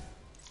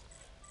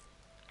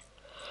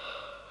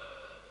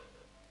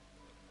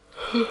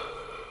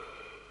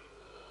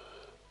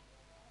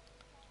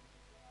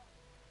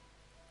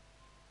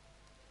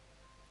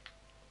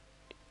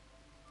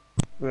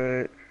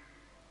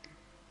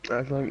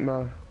 I think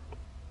my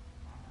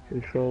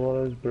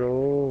controller is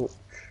broke.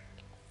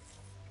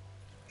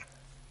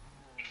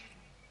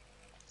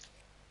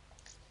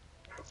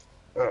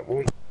 That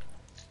won't.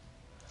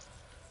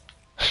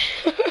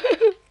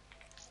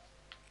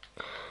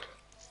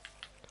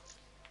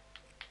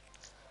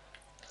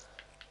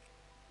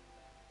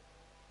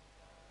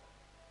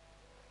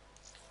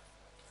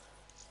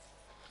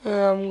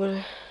 I'm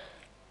gonna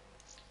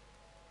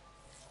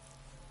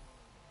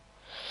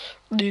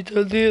need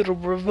a little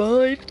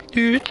revive.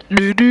 Do. Yelled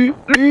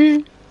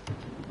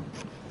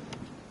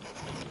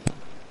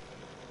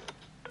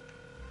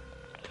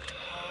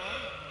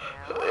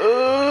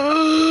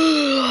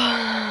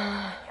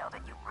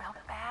at you real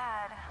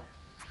bad.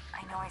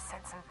 I know I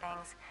said some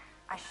things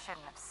I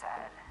shouldn't have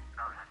said.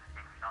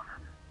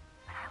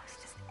 But I was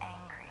just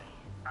angry.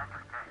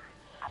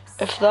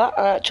 Upset. If that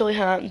actually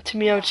happened to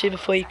me, I would say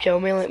before you kill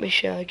me, let me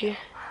shag you.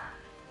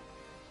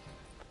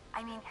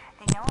 I mean,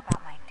 they know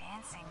about my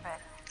dancing,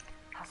 but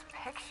those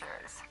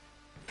pictures.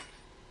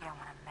 You don't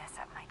want to mess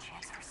up my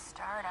chance for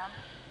stardom.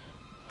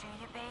 Do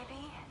you,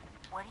 baby?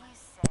 What do you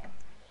say?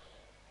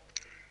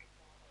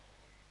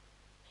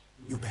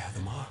 You bear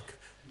the mark.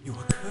 You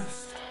are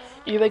cursed.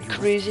 You big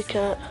crazy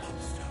cat.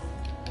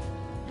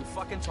 You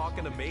fucking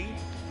talking to me?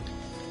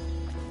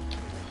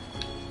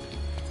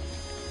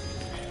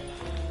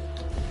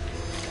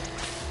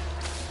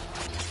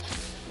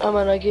 I'm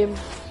in a game.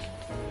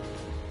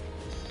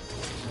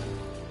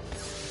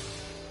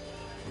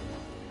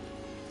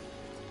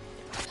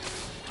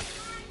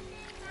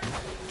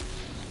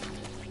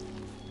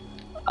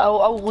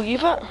 I'll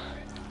leave it.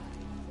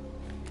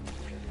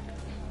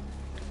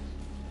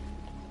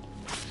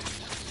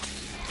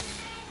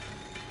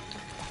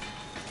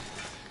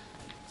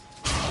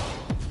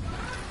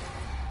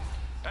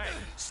 Hey,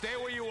 stay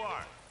where you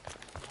are.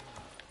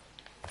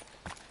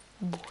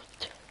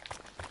 What?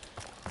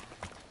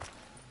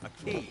 A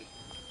key.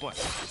 What?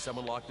 Is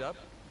someone locked up?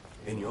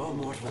 In your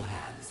mortal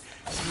hands,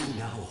 you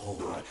now hold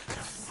the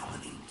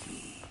summoning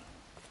key.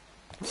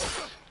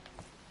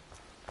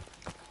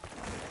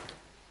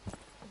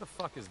 What the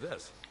fuck is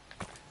this?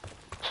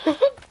 Great.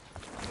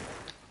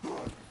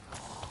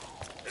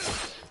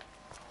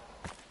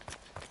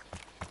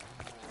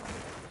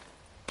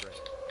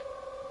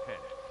 Pen.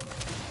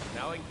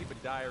 Now I can keep a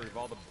diary of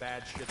all the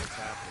bad shit that's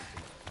happening to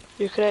me.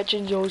 Your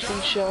connection's always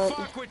been shut.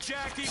 Fuck with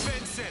Jackie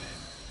Vincent!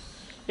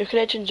 Your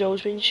connection's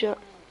always been shut.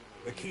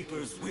 The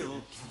keepers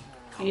will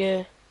keep.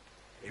 Yeah.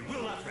 They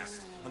will not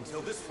rest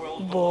until this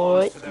world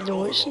Boy, belongs to their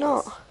no it's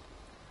overlords. not.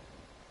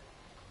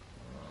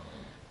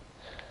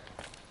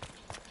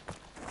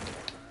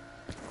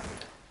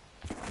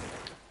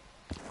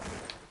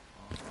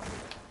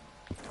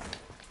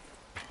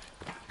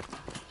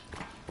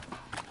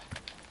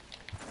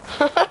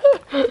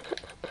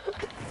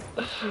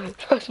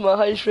 That's my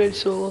highest rated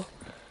solo.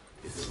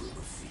 This room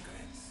of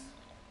secrets.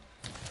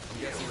 I'm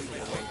guessing this is the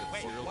way the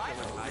serial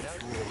killer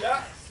hideout?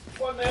 Yeah,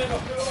 one man, I'll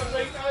put it on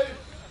right now.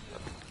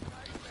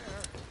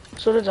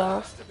 So did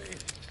I.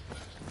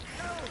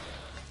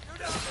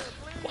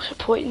 What's the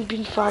point in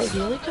being fighting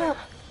here like that?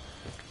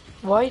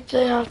 Why did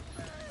they have...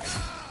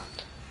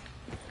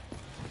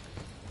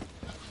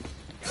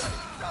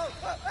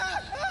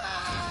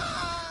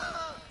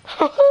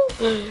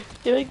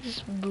 You like this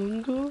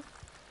bungo?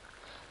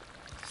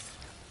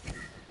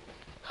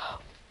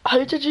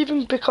 How did you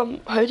even come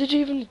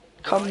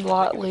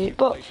that late,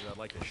 but... I'd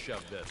like to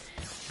shove this.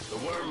 The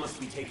worm must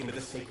be taken to the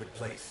sacred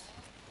place.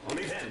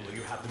 Only then will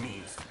you have the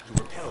means to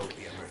repel the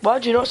emergency. Why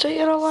did you not say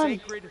you're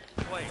alive? Sacred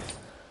place.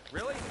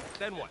 Really?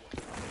 Then what?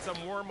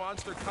 Some war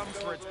monster comes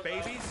for its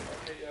babies?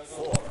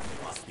 4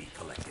 must be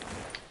collected.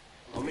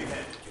 Only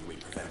then can we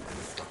prevent the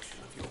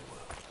destruction of your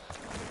world.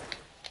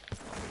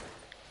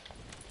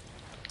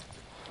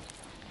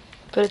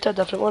 Put it to a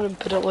different one and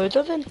put it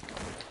louder then.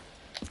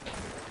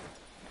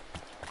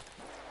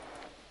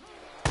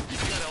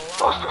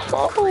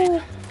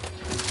 Oh,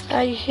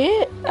 I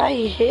hate.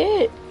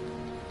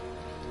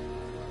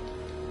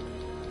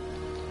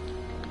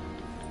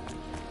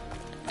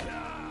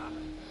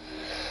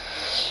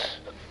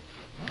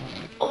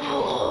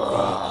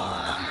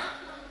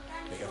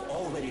 They have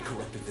already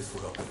corrupted this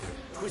world with their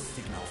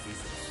twisted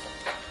malfeasance.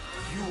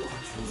 You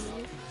are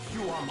chosen.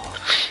 You are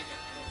marked.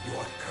 You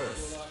are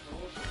cursed.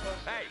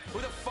 Hey, who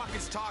the fuck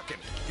is talking?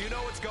 Do you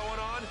know what's going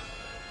on?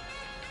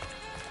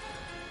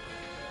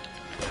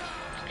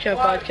 Got a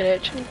bad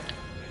connection.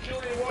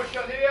 Julie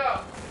Washer here.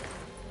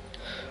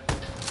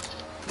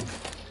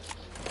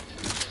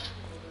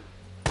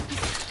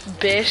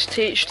 Best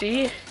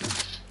HD.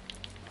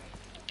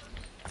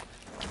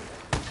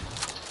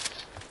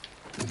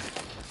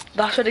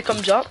 That's when it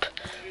comes up.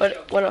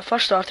 When it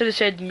first started it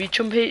said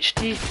medium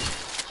HD.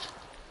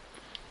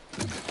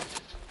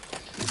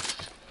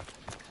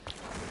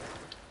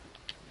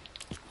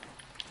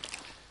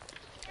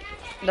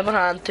 Never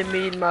happened to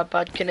me in my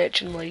bad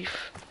connection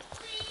life.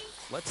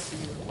 Let's see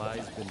what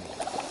lies beneath.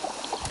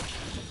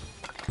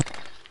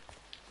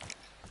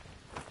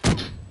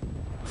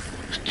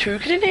 There's 2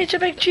 grenades, a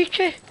big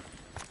cheeky.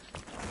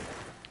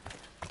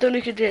 then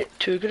we could get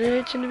 2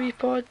 grenades in the wee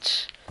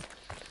pods.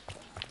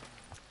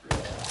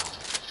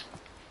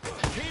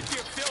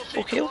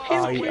 Okay.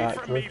 I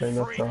actually kind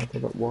of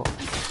started at what?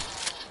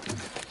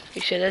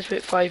 You said this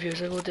about 5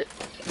 years ago, there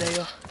you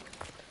go.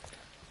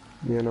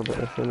 Yeah, no, but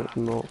I think it's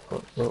not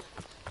fucked up.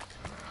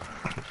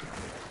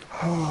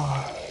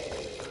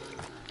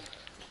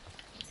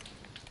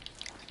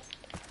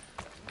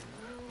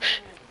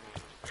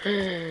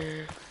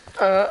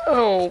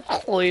 Oh,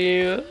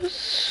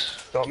 please.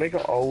 Don't make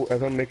it all,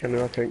 ever make a new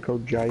account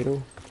called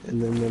Gyro,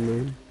 and then their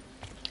name.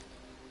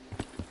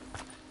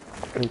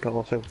 And call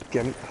ourselves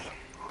Gimp.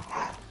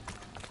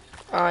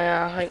 Oh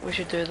yeah, I think we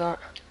should do that.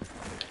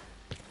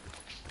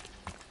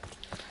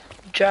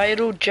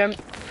 Gyro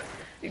Gimp,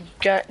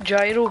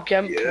 Gyro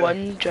Gimp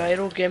 1,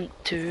 Gyro Gimp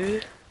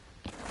 2.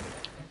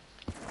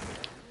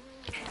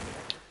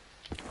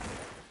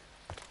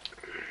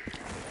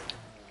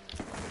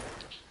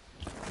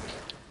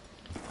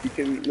 You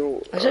can,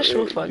 no, Is this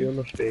so fun? you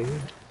understand?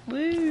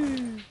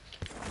 Woo!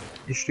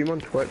 You stream on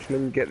Twitch and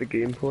then you get the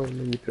gameplay and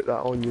then you put that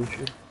on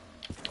YouTube.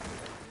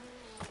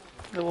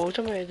 The what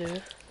am I do?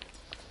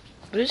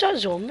 What is that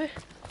zombie?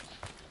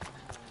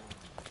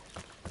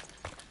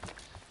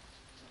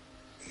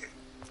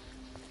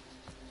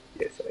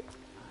 Yes, I.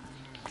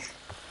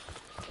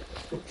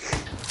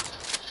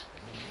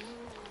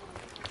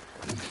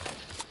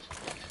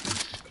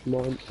 Come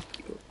on.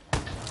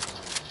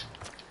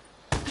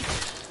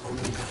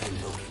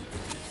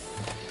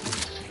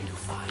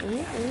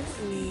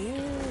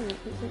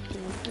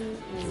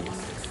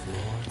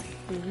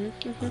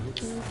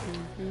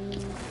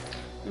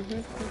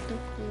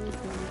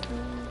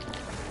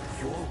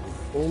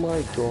 Oh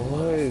my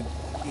god.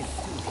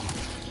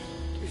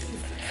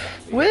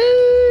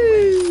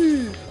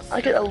 Woo!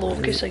 I get a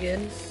locust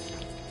again.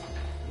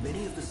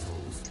 Many of the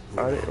souls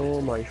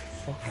Oh my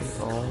fucking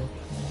god.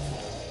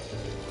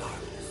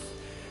 darkness.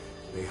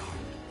 They are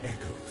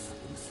echoes of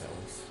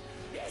themselves.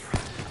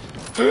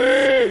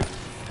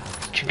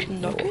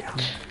 Chicken nugget.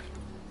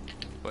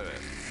 Wait a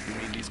minute. You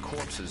mean these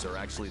corpses are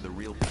actually the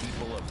real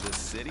people of this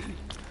city?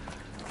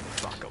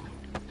 Fuck them.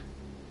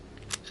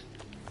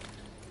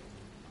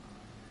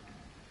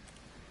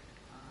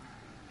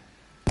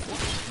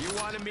 You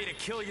wanted me to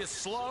kill you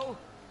slow?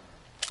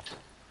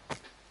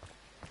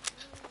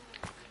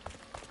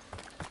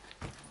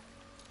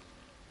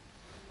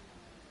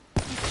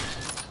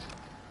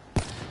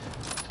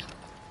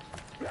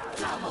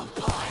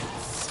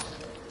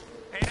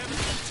 Ain't never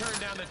gonna turn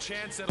down the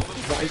chance at a little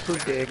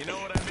Viper dick. You know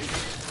what I mean?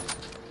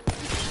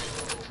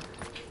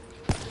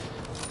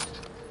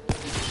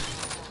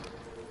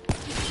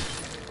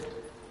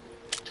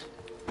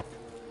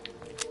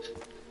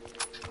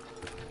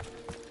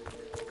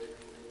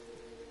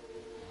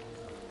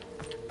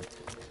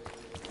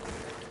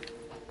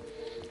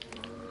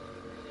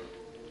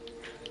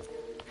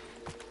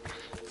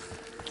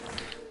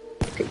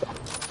 Look at that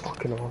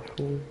fucking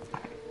asshole.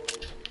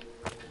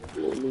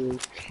 Only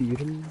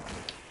Kieran.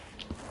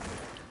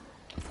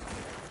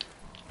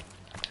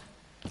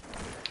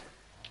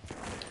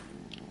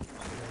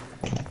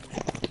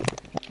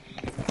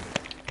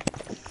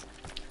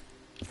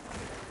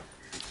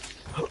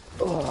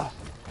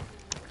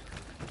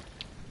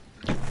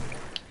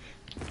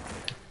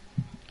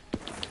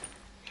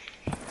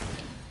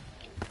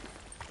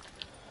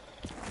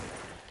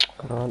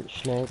 Grant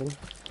Schneider.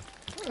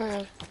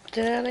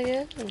 Did that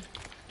again?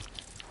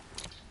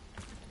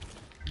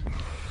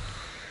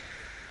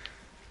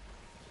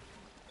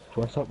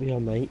 What's up with your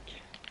mic?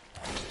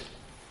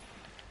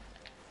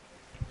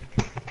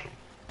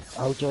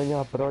 I'll join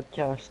your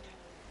broadcast.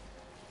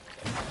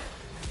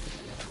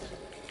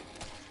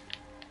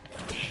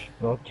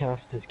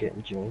 Broadcast is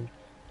getting joined.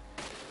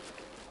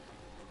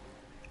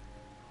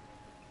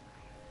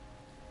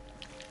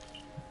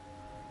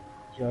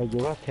 Yeah, you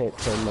were 10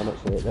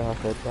 minutes late there, I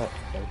said that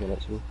 5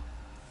 minutes ago.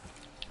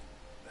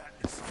 That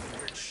is some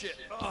weird shit.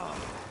 Oh,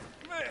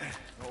 man.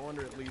 No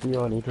wonder it leaves You me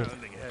all with a need it.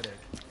 pounding headache.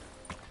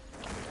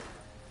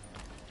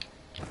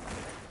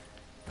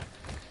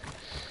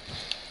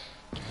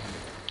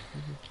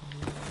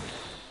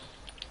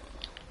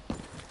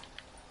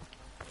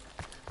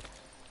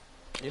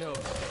 You know,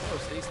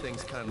 most of these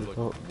things kind of look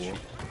Oh, cheap.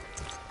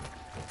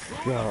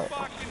 yeah,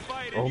 Fucking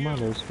bite all of my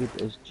you.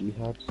 newsfeed is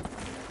jihads.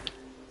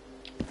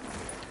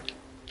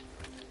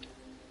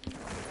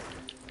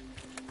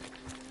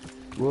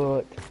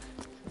 What?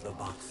 The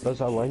box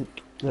There's a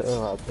link that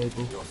I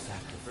people. your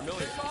sacrifice.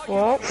 Familiar.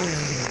 What?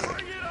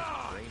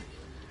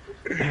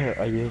 Bring it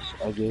on! I use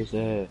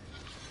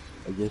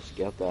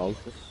scared the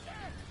ISIS.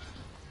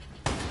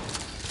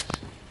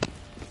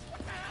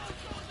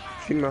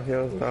 See my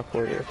hair is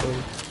halfway there, so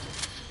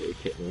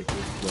Take it like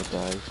scared the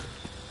ISIS.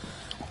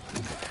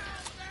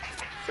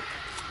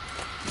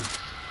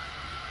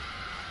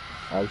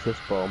 ISIS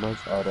bombers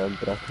are in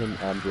Britain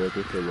and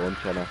ready to launch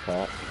an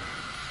attack.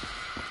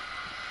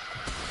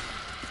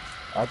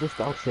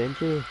 I'll send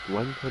you a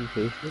link on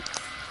Facebook.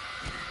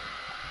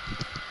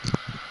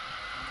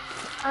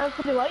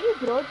 Anthony, why are you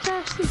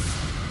broadcasting? You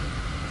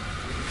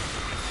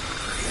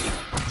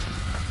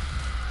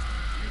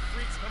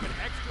freaks come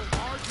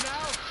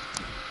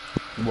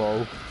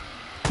Whoa.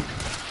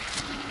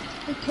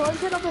 The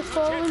content of the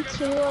following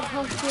trailer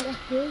has been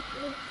approved.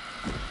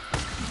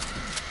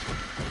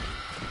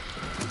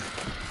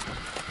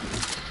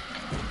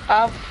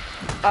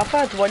 I've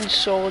had one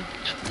solid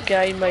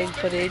guy in mind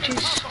for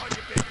ages.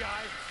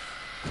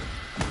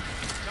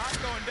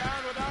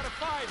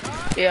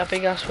 Yeah, I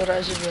think that's what it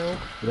is as well.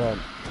 Yeah,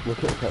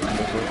 look at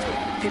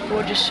that. People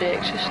are just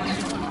sexist.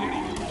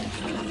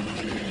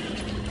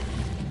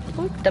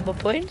 Oh, double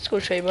points, go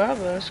try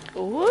marvelous.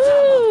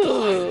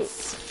 Woo!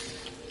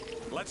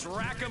 Let's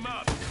rack 'em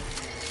up.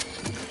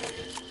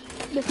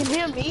 They can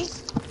hear me.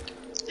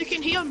 They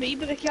can hear me,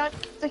 but they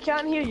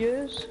can't hear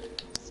yous.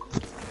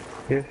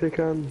 Yes, they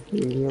can.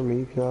 You can hear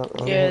me, cat.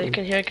 Yeah, they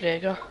can hear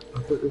Gregor.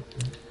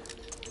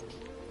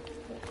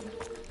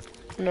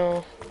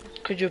 No,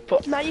 could you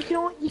put? Nah, you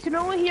can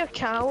only hear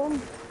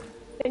Callum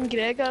and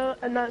Gregor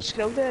and that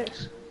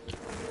Skrillex.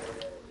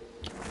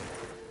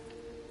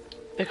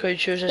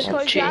 Because yours isn't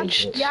Because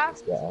changed. you have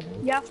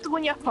to go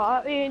in your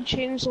party and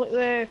change like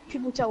the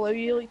people to allow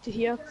you like to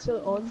hear to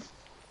it on.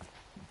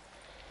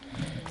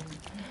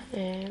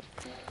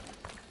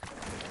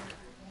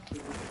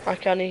 I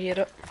can't hear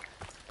it.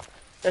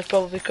 It's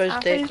probably because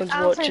Declan's I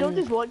know watching.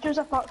 there's watchers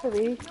apart from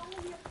me.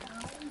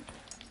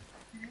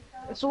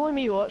 It's only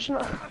me watching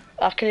it.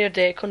 I can hear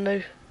Declan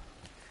now.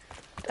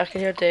 I can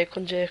hear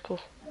Declan's echo.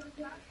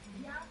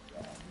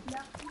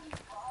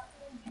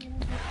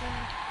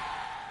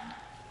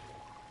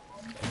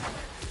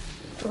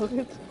 Oh,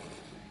 good.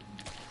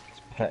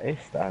 It's pretty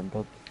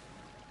standard.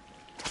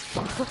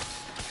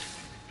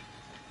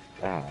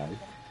 Aye.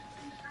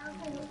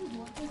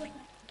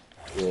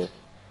 Yeah.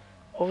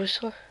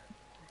 Obviously.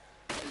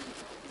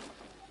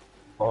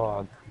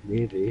 Oh,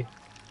 maybe.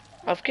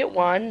 I've got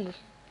one.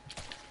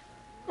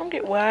 I've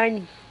got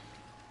one.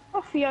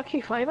 Oh,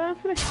 FK5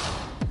 Anthony.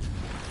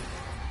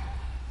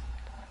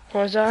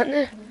 What's that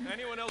now?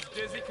 Anyone else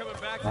dizzy coming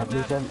back from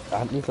that?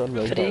 Anthony's on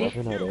round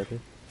 11 already.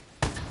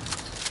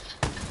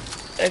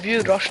 Have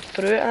you rushed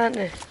through it,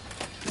 Anthony?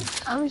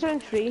 I'm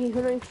round 3, he's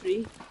round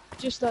 3.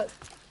 Just that.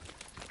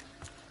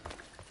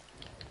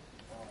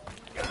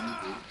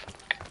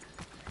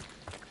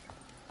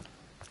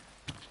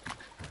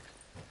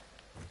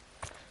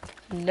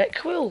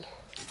 Nick will.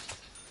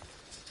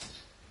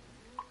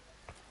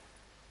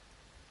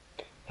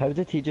 How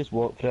did he just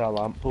walk through a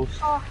lamppost?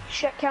 Oh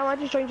shit, Cam, I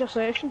just joined your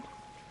session.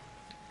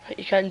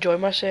 You can't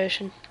join my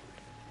session.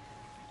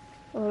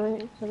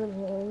 Alright, I don't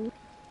know.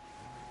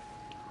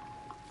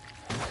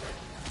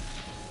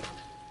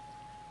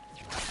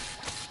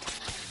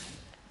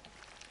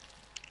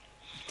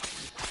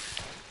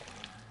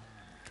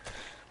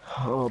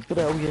 Oh,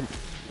 brilliant.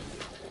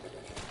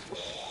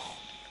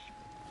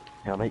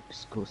 Yeah, I might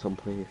just go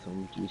someplace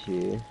on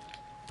GTA.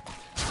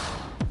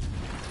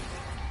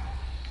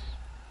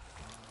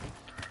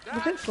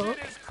 That shit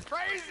is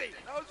crazy!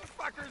 Those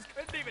fuckers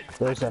couldn't even.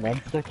 There's an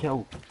insta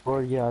kill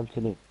for you,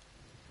 Anthony.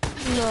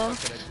 No. What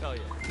can I tell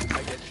you?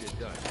 I get shit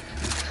done.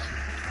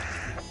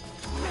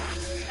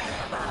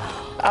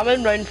 I'm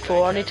in round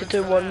 4, I need to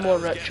do one more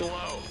ritual.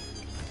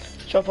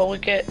 So I'll probably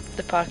get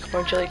the pack of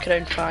punch like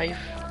round 5.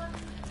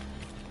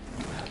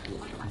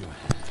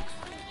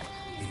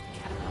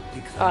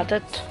 I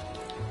did.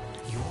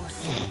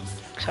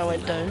 Because I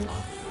went down.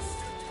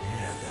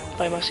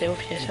 By myself,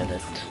 yes I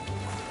did.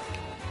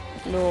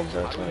 No, I'm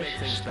not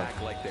delicious.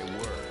 Like they were.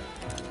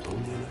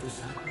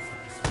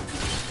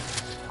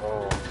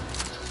 Oh,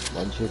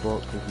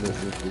 lunchbox is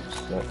making me feel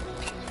sick.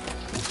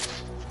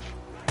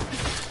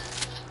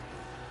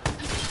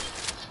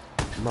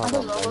 I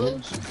don't know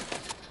those.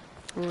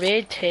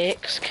 Red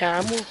Hex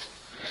Camel.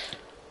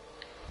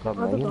 I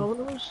don't know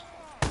those.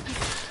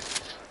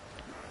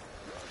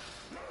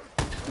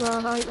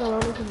 Nah, I ain't know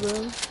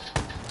those.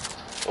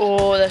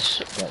 Oh, this.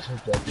 That's a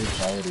deadly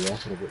diarrhea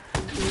for about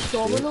 2 days.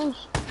 Dominoes.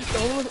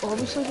 Dominoes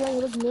obviously getting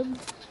rid of them.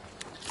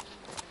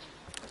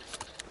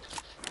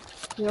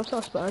 You also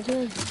have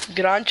spaghetti.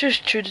 Grant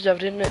just chooses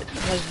everything that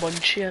has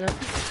munchy in it.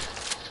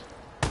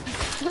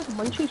 Is that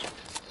munchies?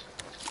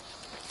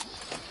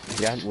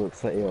 Grant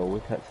looks like he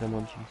always hits the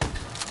munchies.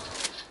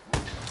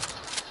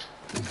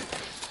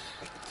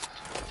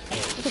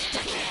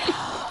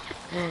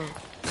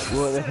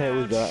 What the hell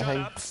was that, Shut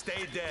Hank? up,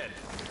 stay dead.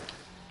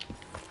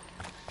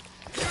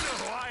 You know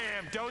who I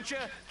am, don't you?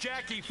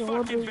 Jackie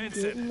fucking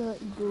Vincent. That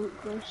goat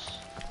this.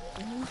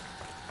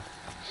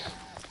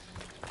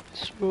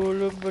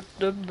 Smaller but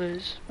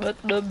numbers on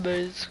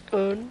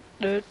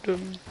the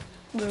drum.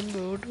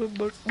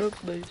 But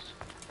numbers.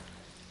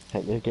 I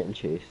think they're getting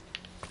chased.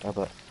 I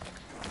bet.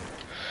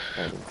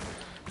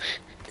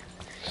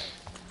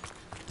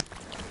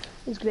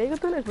 Is Gregor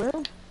doing it as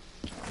well?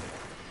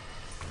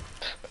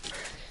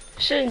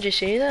 Shouldn't you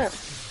say that? I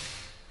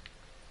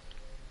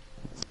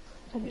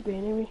think it do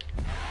anyway.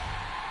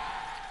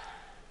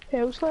 Who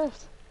else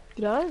left?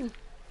 Grant.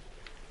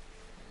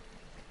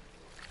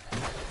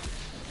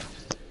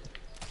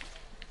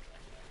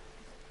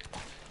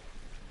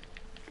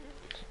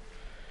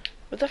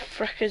 What the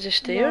frick is the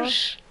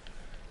stairs?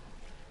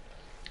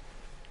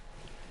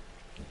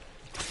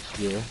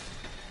 Yeah.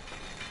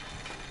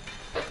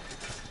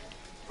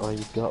 Oh,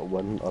 you've got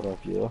one other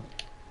viewer.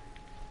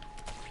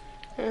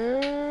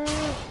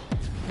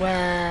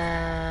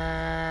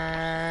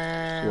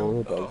 Wow.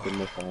 Slowly building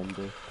the fan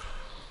base.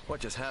 What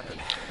just happened?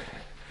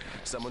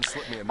 Someone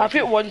slipped me a I've Mickey?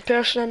 got one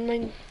person in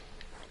mine.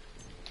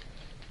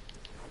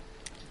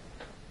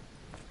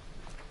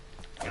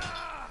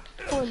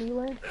 Oh,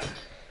 anyway.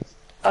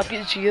 I've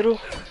got 0.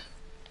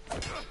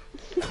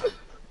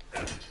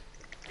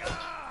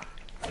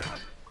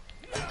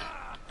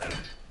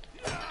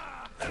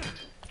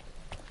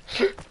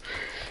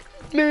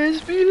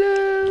 Miss me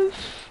love.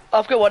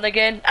 I've got 1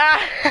 again. Ah!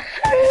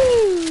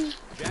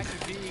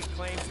 Jackie B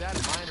claims that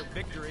minor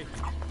victory.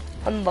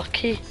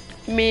 Unlucky,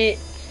 mate.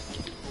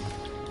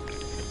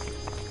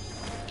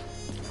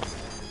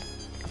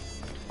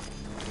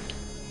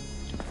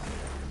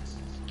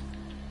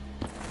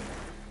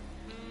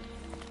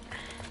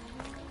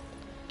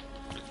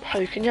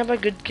 How can you have a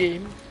good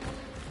game?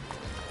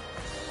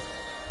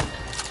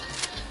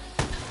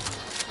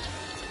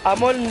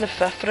 I'm on the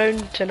 5th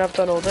round and I've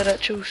done all the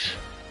rituals.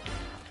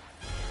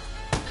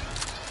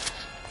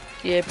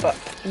 Yeah, but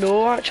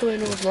no, actually,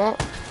 no, I've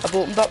not. I've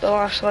opened up the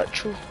last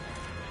ritual.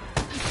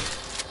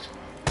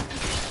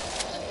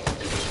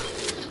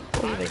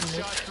 Oh, you big I've noob.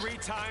 shot 3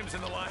 times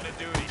in the line of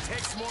duty.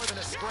 Takes more than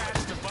a scratch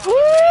to bother me.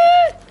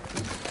 What?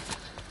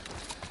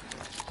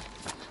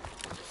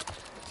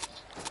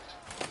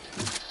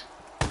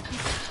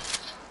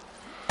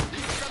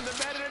 Something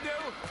better to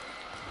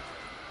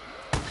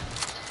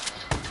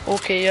do?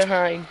 Okay, you're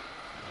hiding.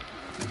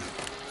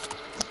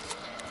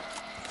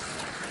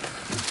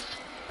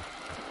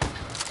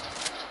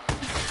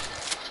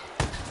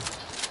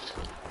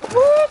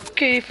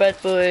 Okay,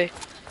 fat boy.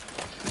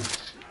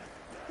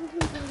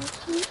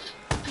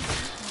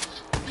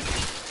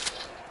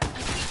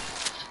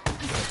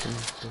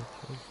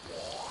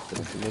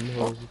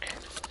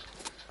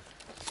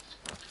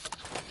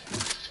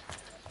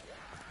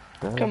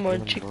 Come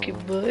on, chicky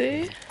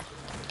boy.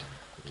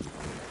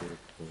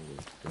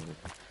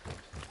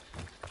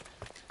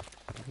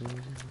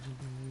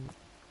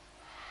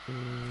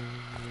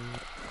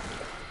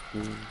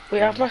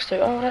 Wait, I've missed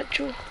out a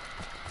ritual.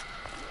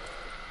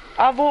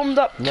 I've opened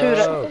up 2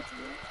 rituals.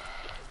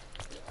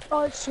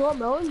 Oh, it's Scott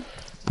Millen.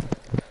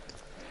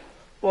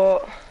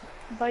 What?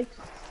 Bye.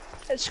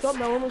 It's Scott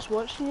Millen was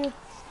watching you.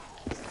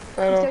 I He's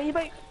know. telling you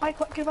by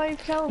quick revive,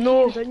 Callum.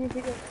 No. He's in you,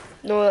 take it.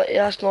 No,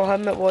 that's not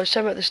him, it was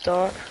him at the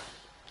start.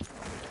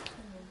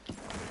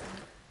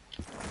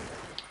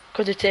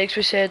 Because the text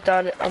we said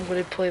that I'm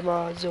going to play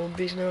my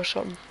zombies now or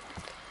something.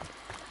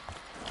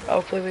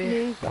 I'll play with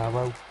you. Me. Ah,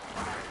 well.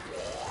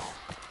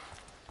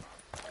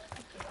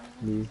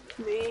 Me.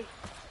 Me.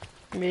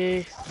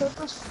 Me.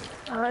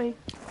 Aye.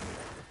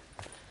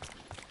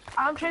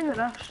 I'm training the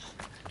rifts.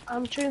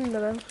 I'm training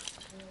the rifts.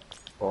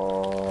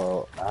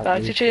 Oh,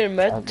 Back to training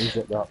mid. Anthony's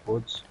at that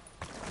woods.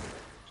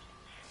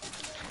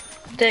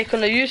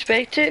 Declan, are you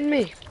spectating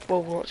me?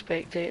 Well, not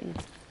spectating.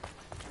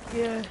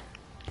 Yeah.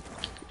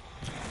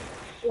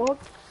 Log.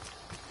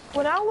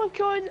 When I look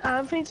on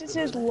Anthony's, it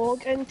says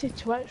log into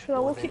Twitch. When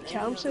I look at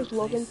Cam, it says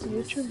log into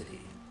YouTube.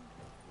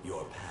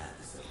 Your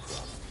paths have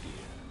crossed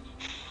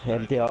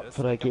Empty up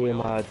for a game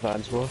of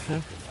Advanced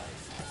Warfare.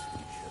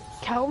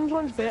 Callum's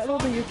one's better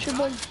than the YouTube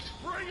one.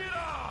 Bring it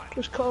on!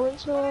 Just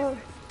comments and all that.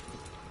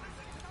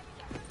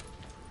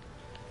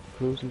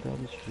 Cruising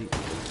down the street.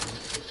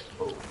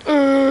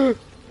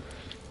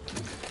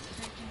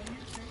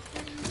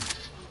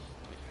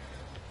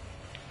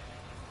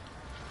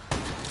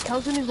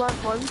 Callum's in his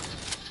last one.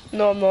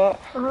 No, I'm not.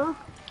 Uh-huh.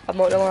 I'm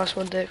not the last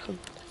one, Declan.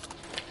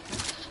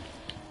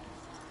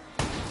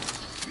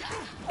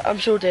 I'm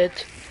so dead.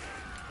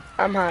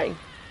 I'm hiding.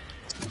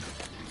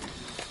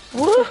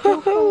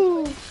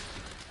 Woohoo!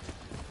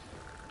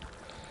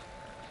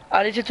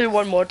 I need to do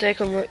one more,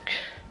 Declan, look.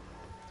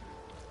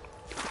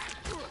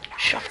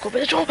 Shh, I've got by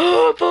the zombie!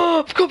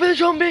 Oh, I've got by the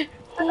zombie!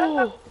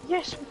 Oh!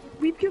 Yes,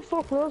 we've got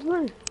 4 players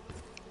now.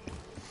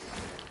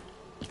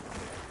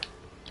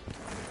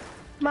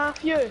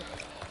 Matthew.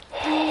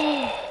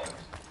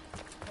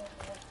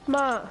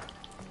 Matt.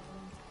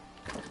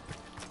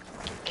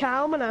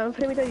 Callum and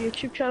Anthony made a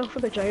YouTube channel for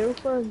the gyro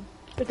fan.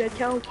 The dead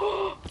Callum.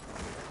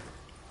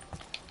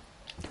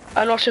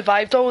 And I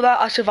survived all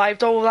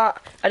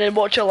that, and then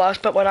watch the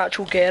last bit when I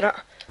actually get it.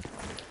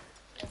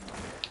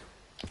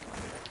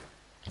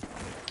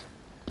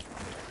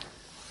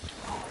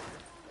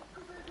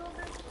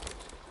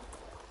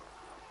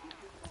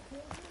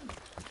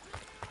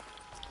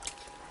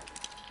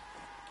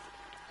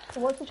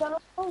 What's the channel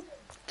called?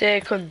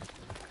 Declan,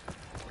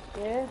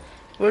 Yeah.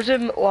 where's the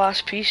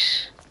last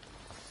piece?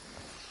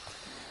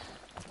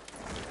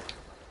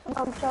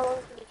 I'm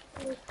challenging.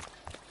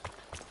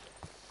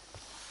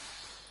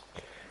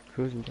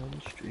 Cruising down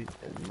the street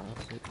in my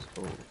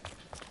 6-0.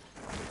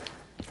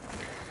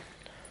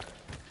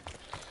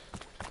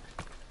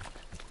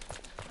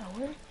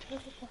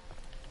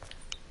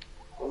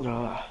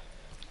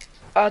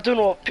 I don't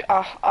know,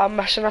 I'm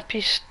missing a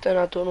piece, and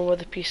I don't know where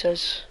the piece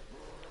is.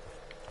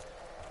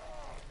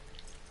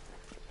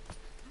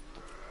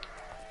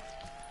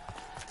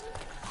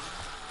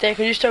 Dick,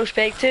 are you still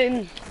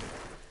spectating?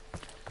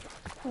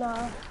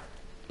 Nah.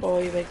 Oh,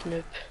 you big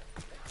noob.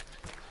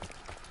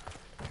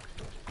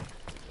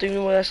 Do you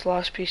know where this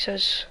last piece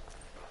is?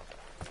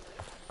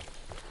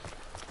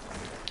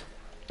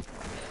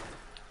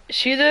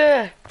 See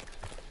the...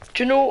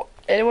 Do you know...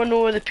 Anyone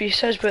know where the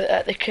piece is but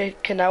at the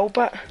canal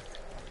bit?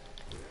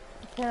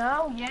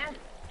 Canal, yeah.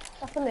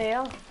 Up in the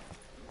air.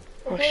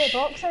 Oh, Where the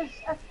box is.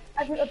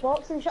 If the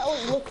box is shut,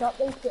 I'll look up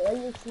then straight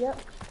away, you'll see it.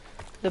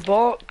 The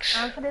box?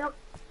 Answer it up.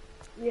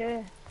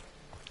 Yeah.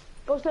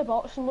 Go to the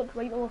box and look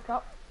right and look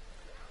up.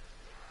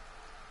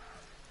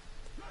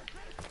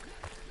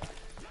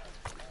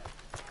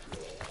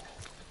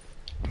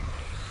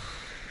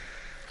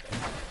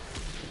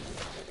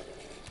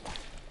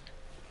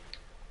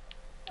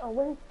 I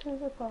went to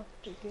the park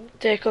again.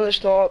 Declan,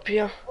 it's not up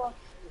here.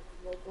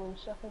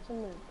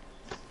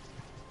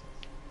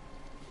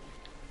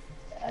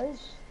 It is.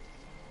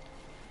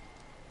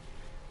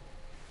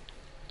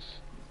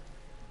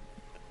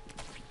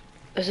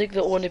 I think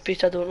the only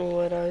piece I don't know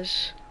where it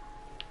is.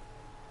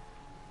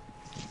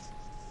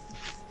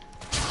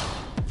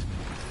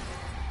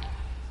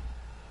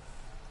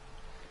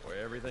 Boy,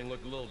 everything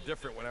looked a little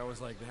different when I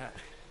was like that.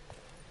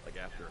 Like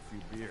after a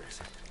few beers.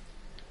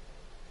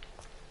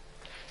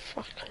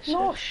 Fuck.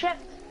 No shit.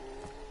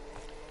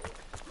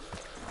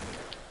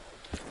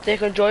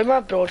 Declan, join my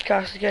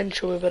broadcast again and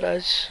show me where it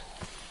is.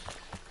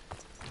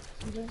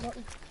 I'm doing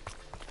something.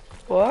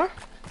 What?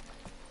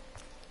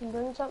 I'm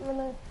doing something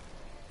now.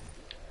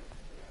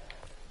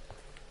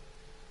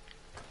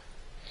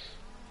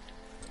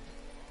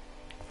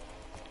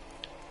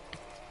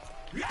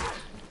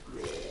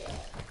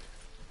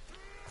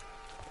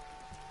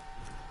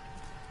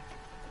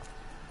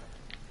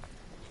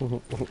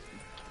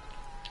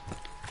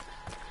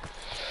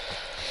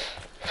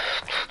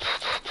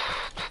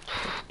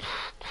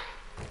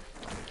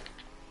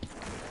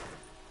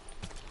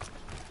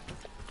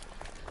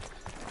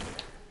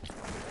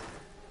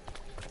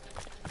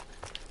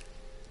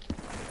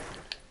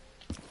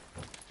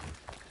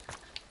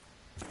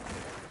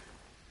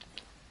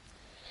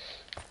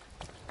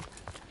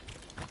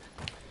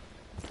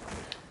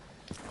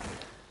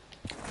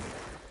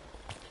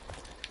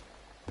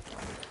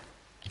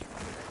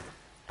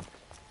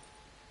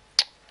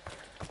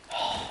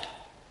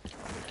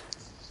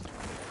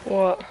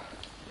 What?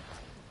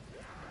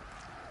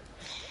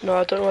 No,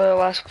 I don't know where the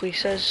last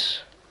place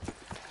is.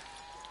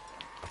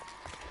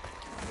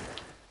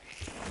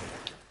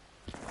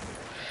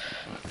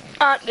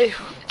 Anthony,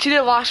 see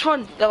the last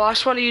one? The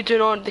last one are you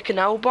doing on the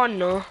canal bun,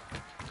 no?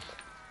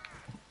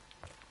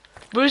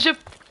 Where's the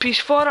piece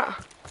for it?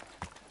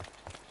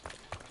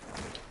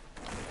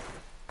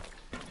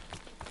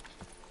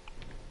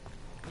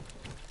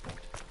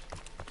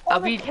 Oh,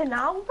 the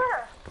canal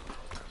bit?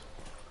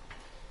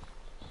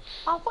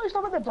 I thought it's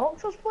not at the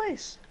doctor's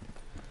place.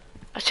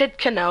 I said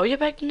canal, you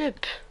big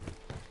noob.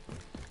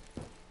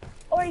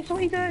 Alright, so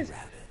what he does,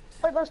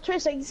 like there's two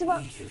sides of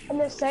it, and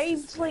the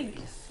sides like...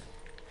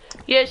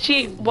 Yeah,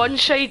 see, one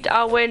side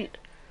I went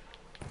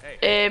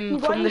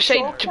from the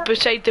side to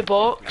beside the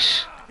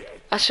box.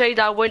 A side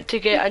I went to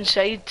get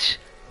inside.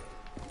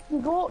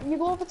 You go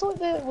over to like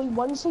the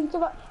one side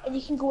of it, and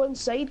you can go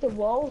inside the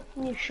wall,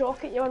 and you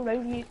shock it, you run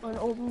round, and it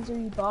opens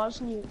the bars,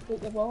 and you get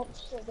the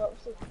box. So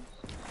that's the...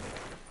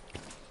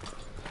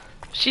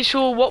 See,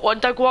 so what one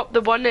did I go up?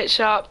 The one that's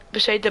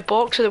beside the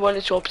box, or the one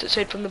that's opposite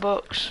side from the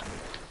box?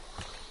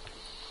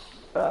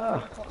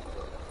 Like,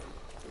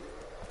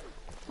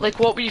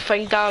 what will you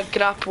find I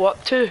grapple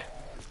up to?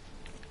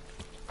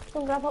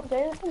 Don't grab up to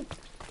anything.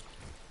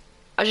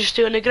 As you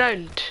stay on the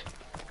ground?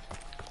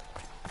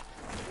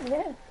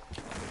 Yeah.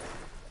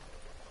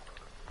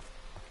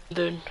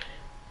 Doing.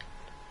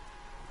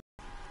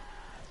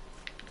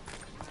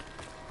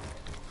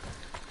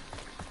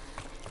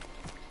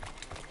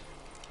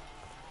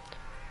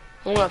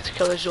 I'm gonna have to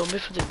kill a zombie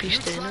for the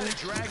beast anyway.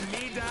 Drag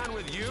me down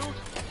with you?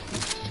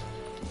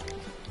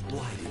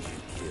 Why did you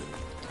kill?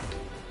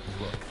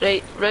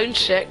 Right, round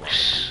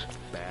 6.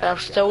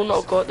 I've still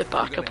not got the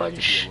back a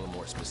punch. A little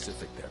more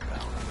specific there,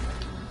 pal.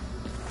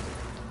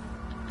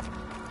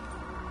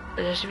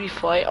 This will be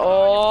fight.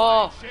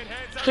 Oh,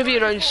 it's gonna be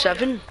around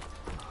 7.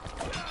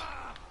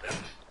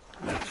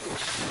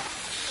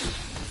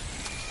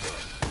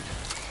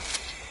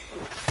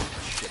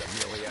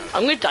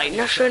 I'm gonna die in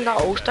this round. I'll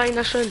always die in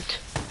this round.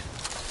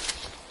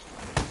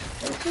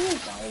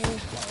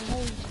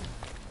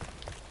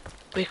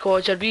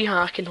 Because I'd be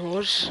hacking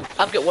horse.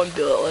 I've got 1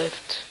 bullet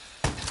left.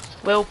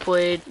 Well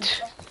played.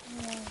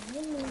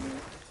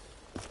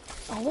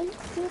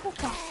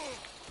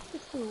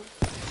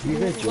 You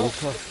the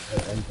Joker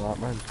in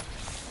Batman?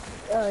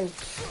 Aye.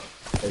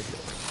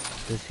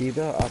 Does he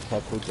wear a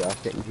purple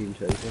jacket and jean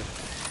trousers?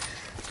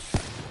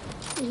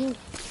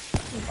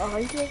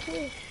 Aye,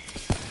 yeah.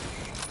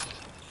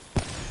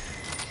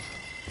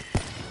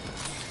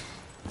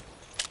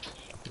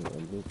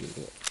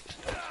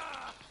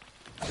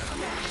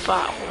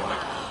 Fat one.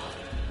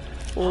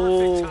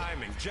 Oh.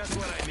 Timing, just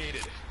what I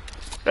needed.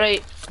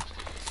 Right.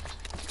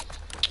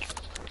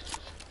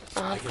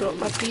 I've got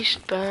my piece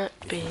back,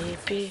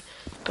 baby,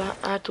 but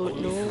I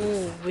don't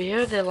know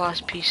where the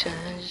last piece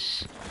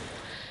is.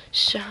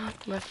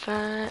 Shot my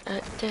fire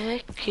at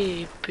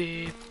Decky,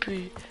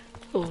 baby.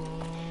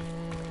 Oh.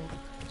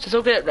 Since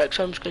I'll get it right,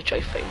 so I'm just gonna try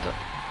to find it.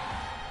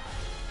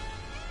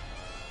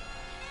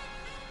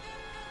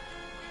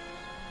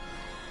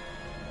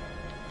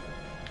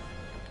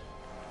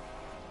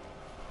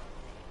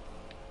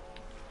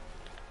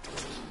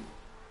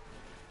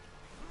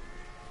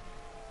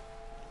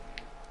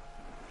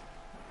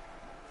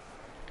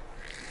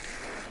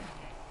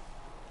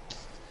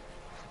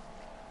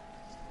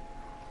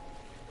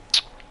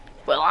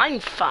 Well, I'm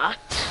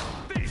fucked.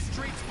 These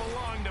streets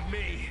belong to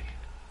me.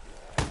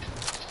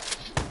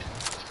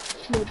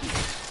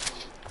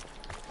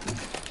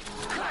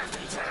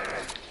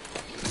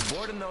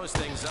 Boarding those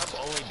things up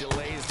only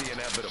delays the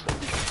inevitable.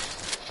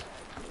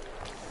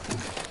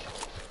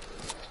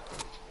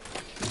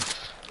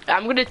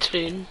 I'm gonna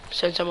train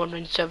since I'm on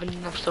round 7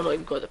 and I've still not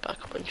even got the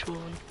backup on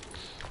shown.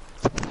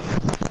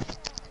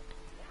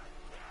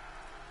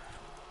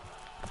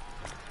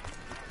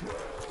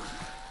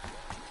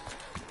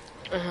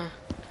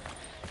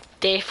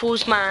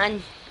 Defos,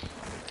 man.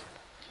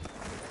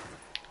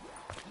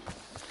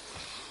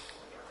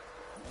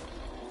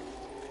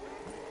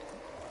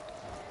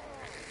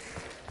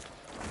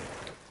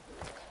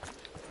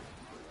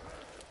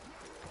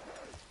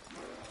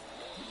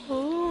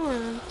 Oh,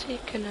 I'm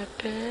taking a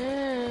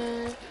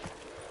bath.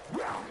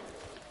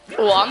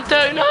 Oh, I'm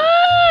down.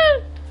 Ah!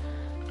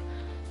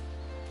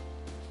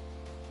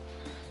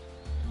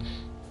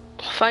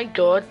 Thank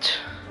God.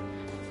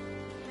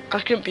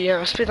 I couldn't be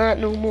asked for that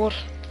no more.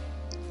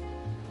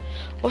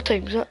 What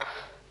time is it?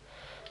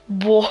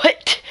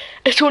 What?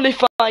 It's only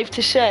 5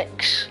 to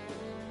 6.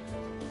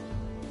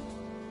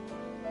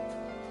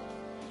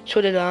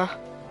 So did I.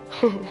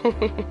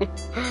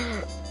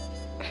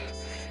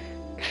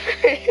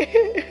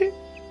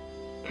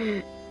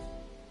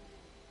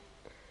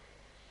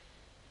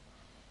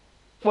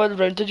 What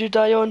round did you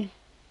die on?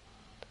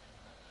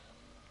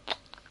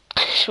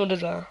 So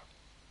did I.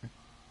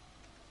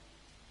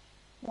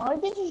 Why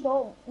did you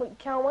not, like,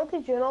 Cal, why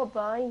did you not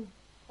buy?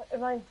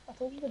 I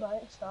told you to buy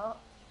at the start.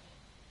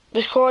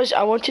 Because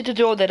I wanted to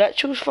do all the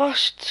rituals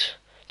first.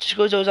 Just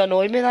because it was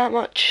annoying me that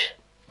much.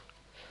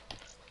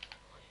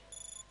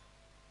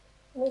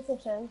 That makes no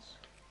sense.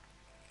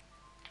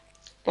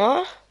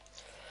 What?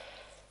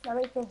 That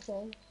makes no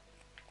sense.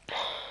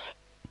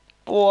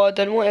 Oh, I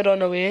didn't want to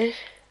run away.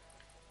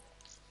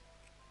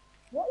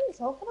 What are you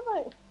talking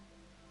about?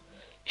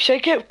 You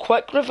said get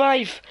quick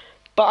revive,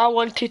 but I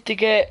wanted to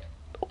get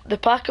the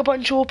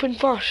pack-a-punch open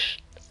first.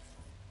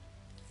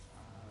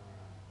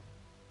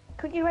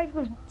 Could you ride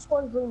with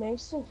spawns really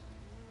nicely?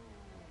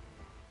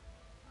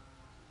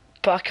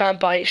 But I can't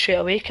buy it straight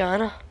away,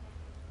 can I?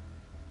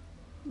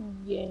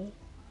 Yeah. I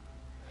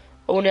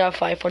only have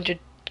 500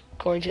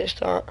 coins at the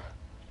start.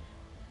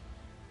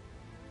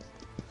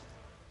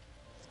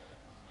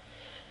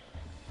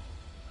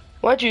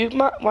 Why do you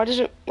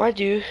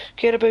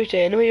care about it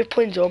anyway? You're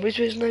playing zombies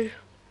with us now.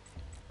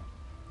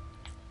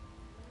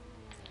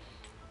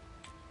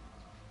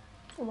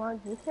 Why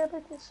do you care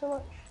about it so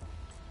much?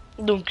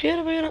 Don't care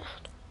about it.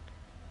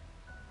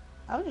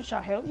 I was just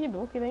trying to help you,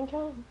 Milky, then,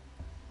 Cal.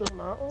 Doesn't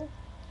matter.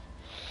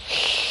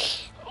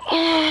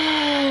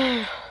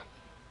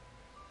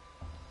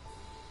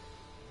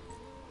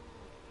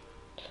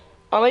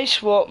 I might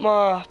swap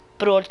my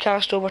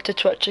broadcast over to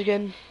Twitch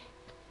again.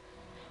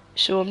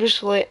 So I'm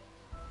just late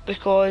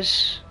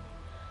because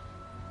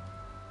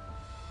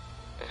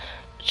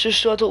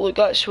just so I don't look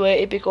that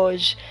sweaty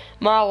because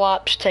my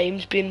lapse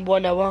time's been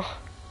 1 hour.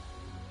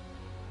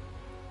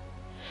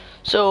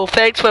 So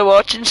thanks for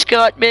watching,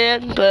 Scott,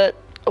 man, but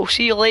I'll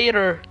see you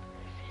later.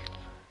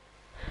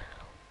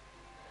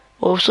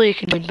 Obviously you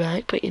can join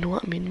back, but you know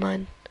what I mean,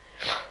 man.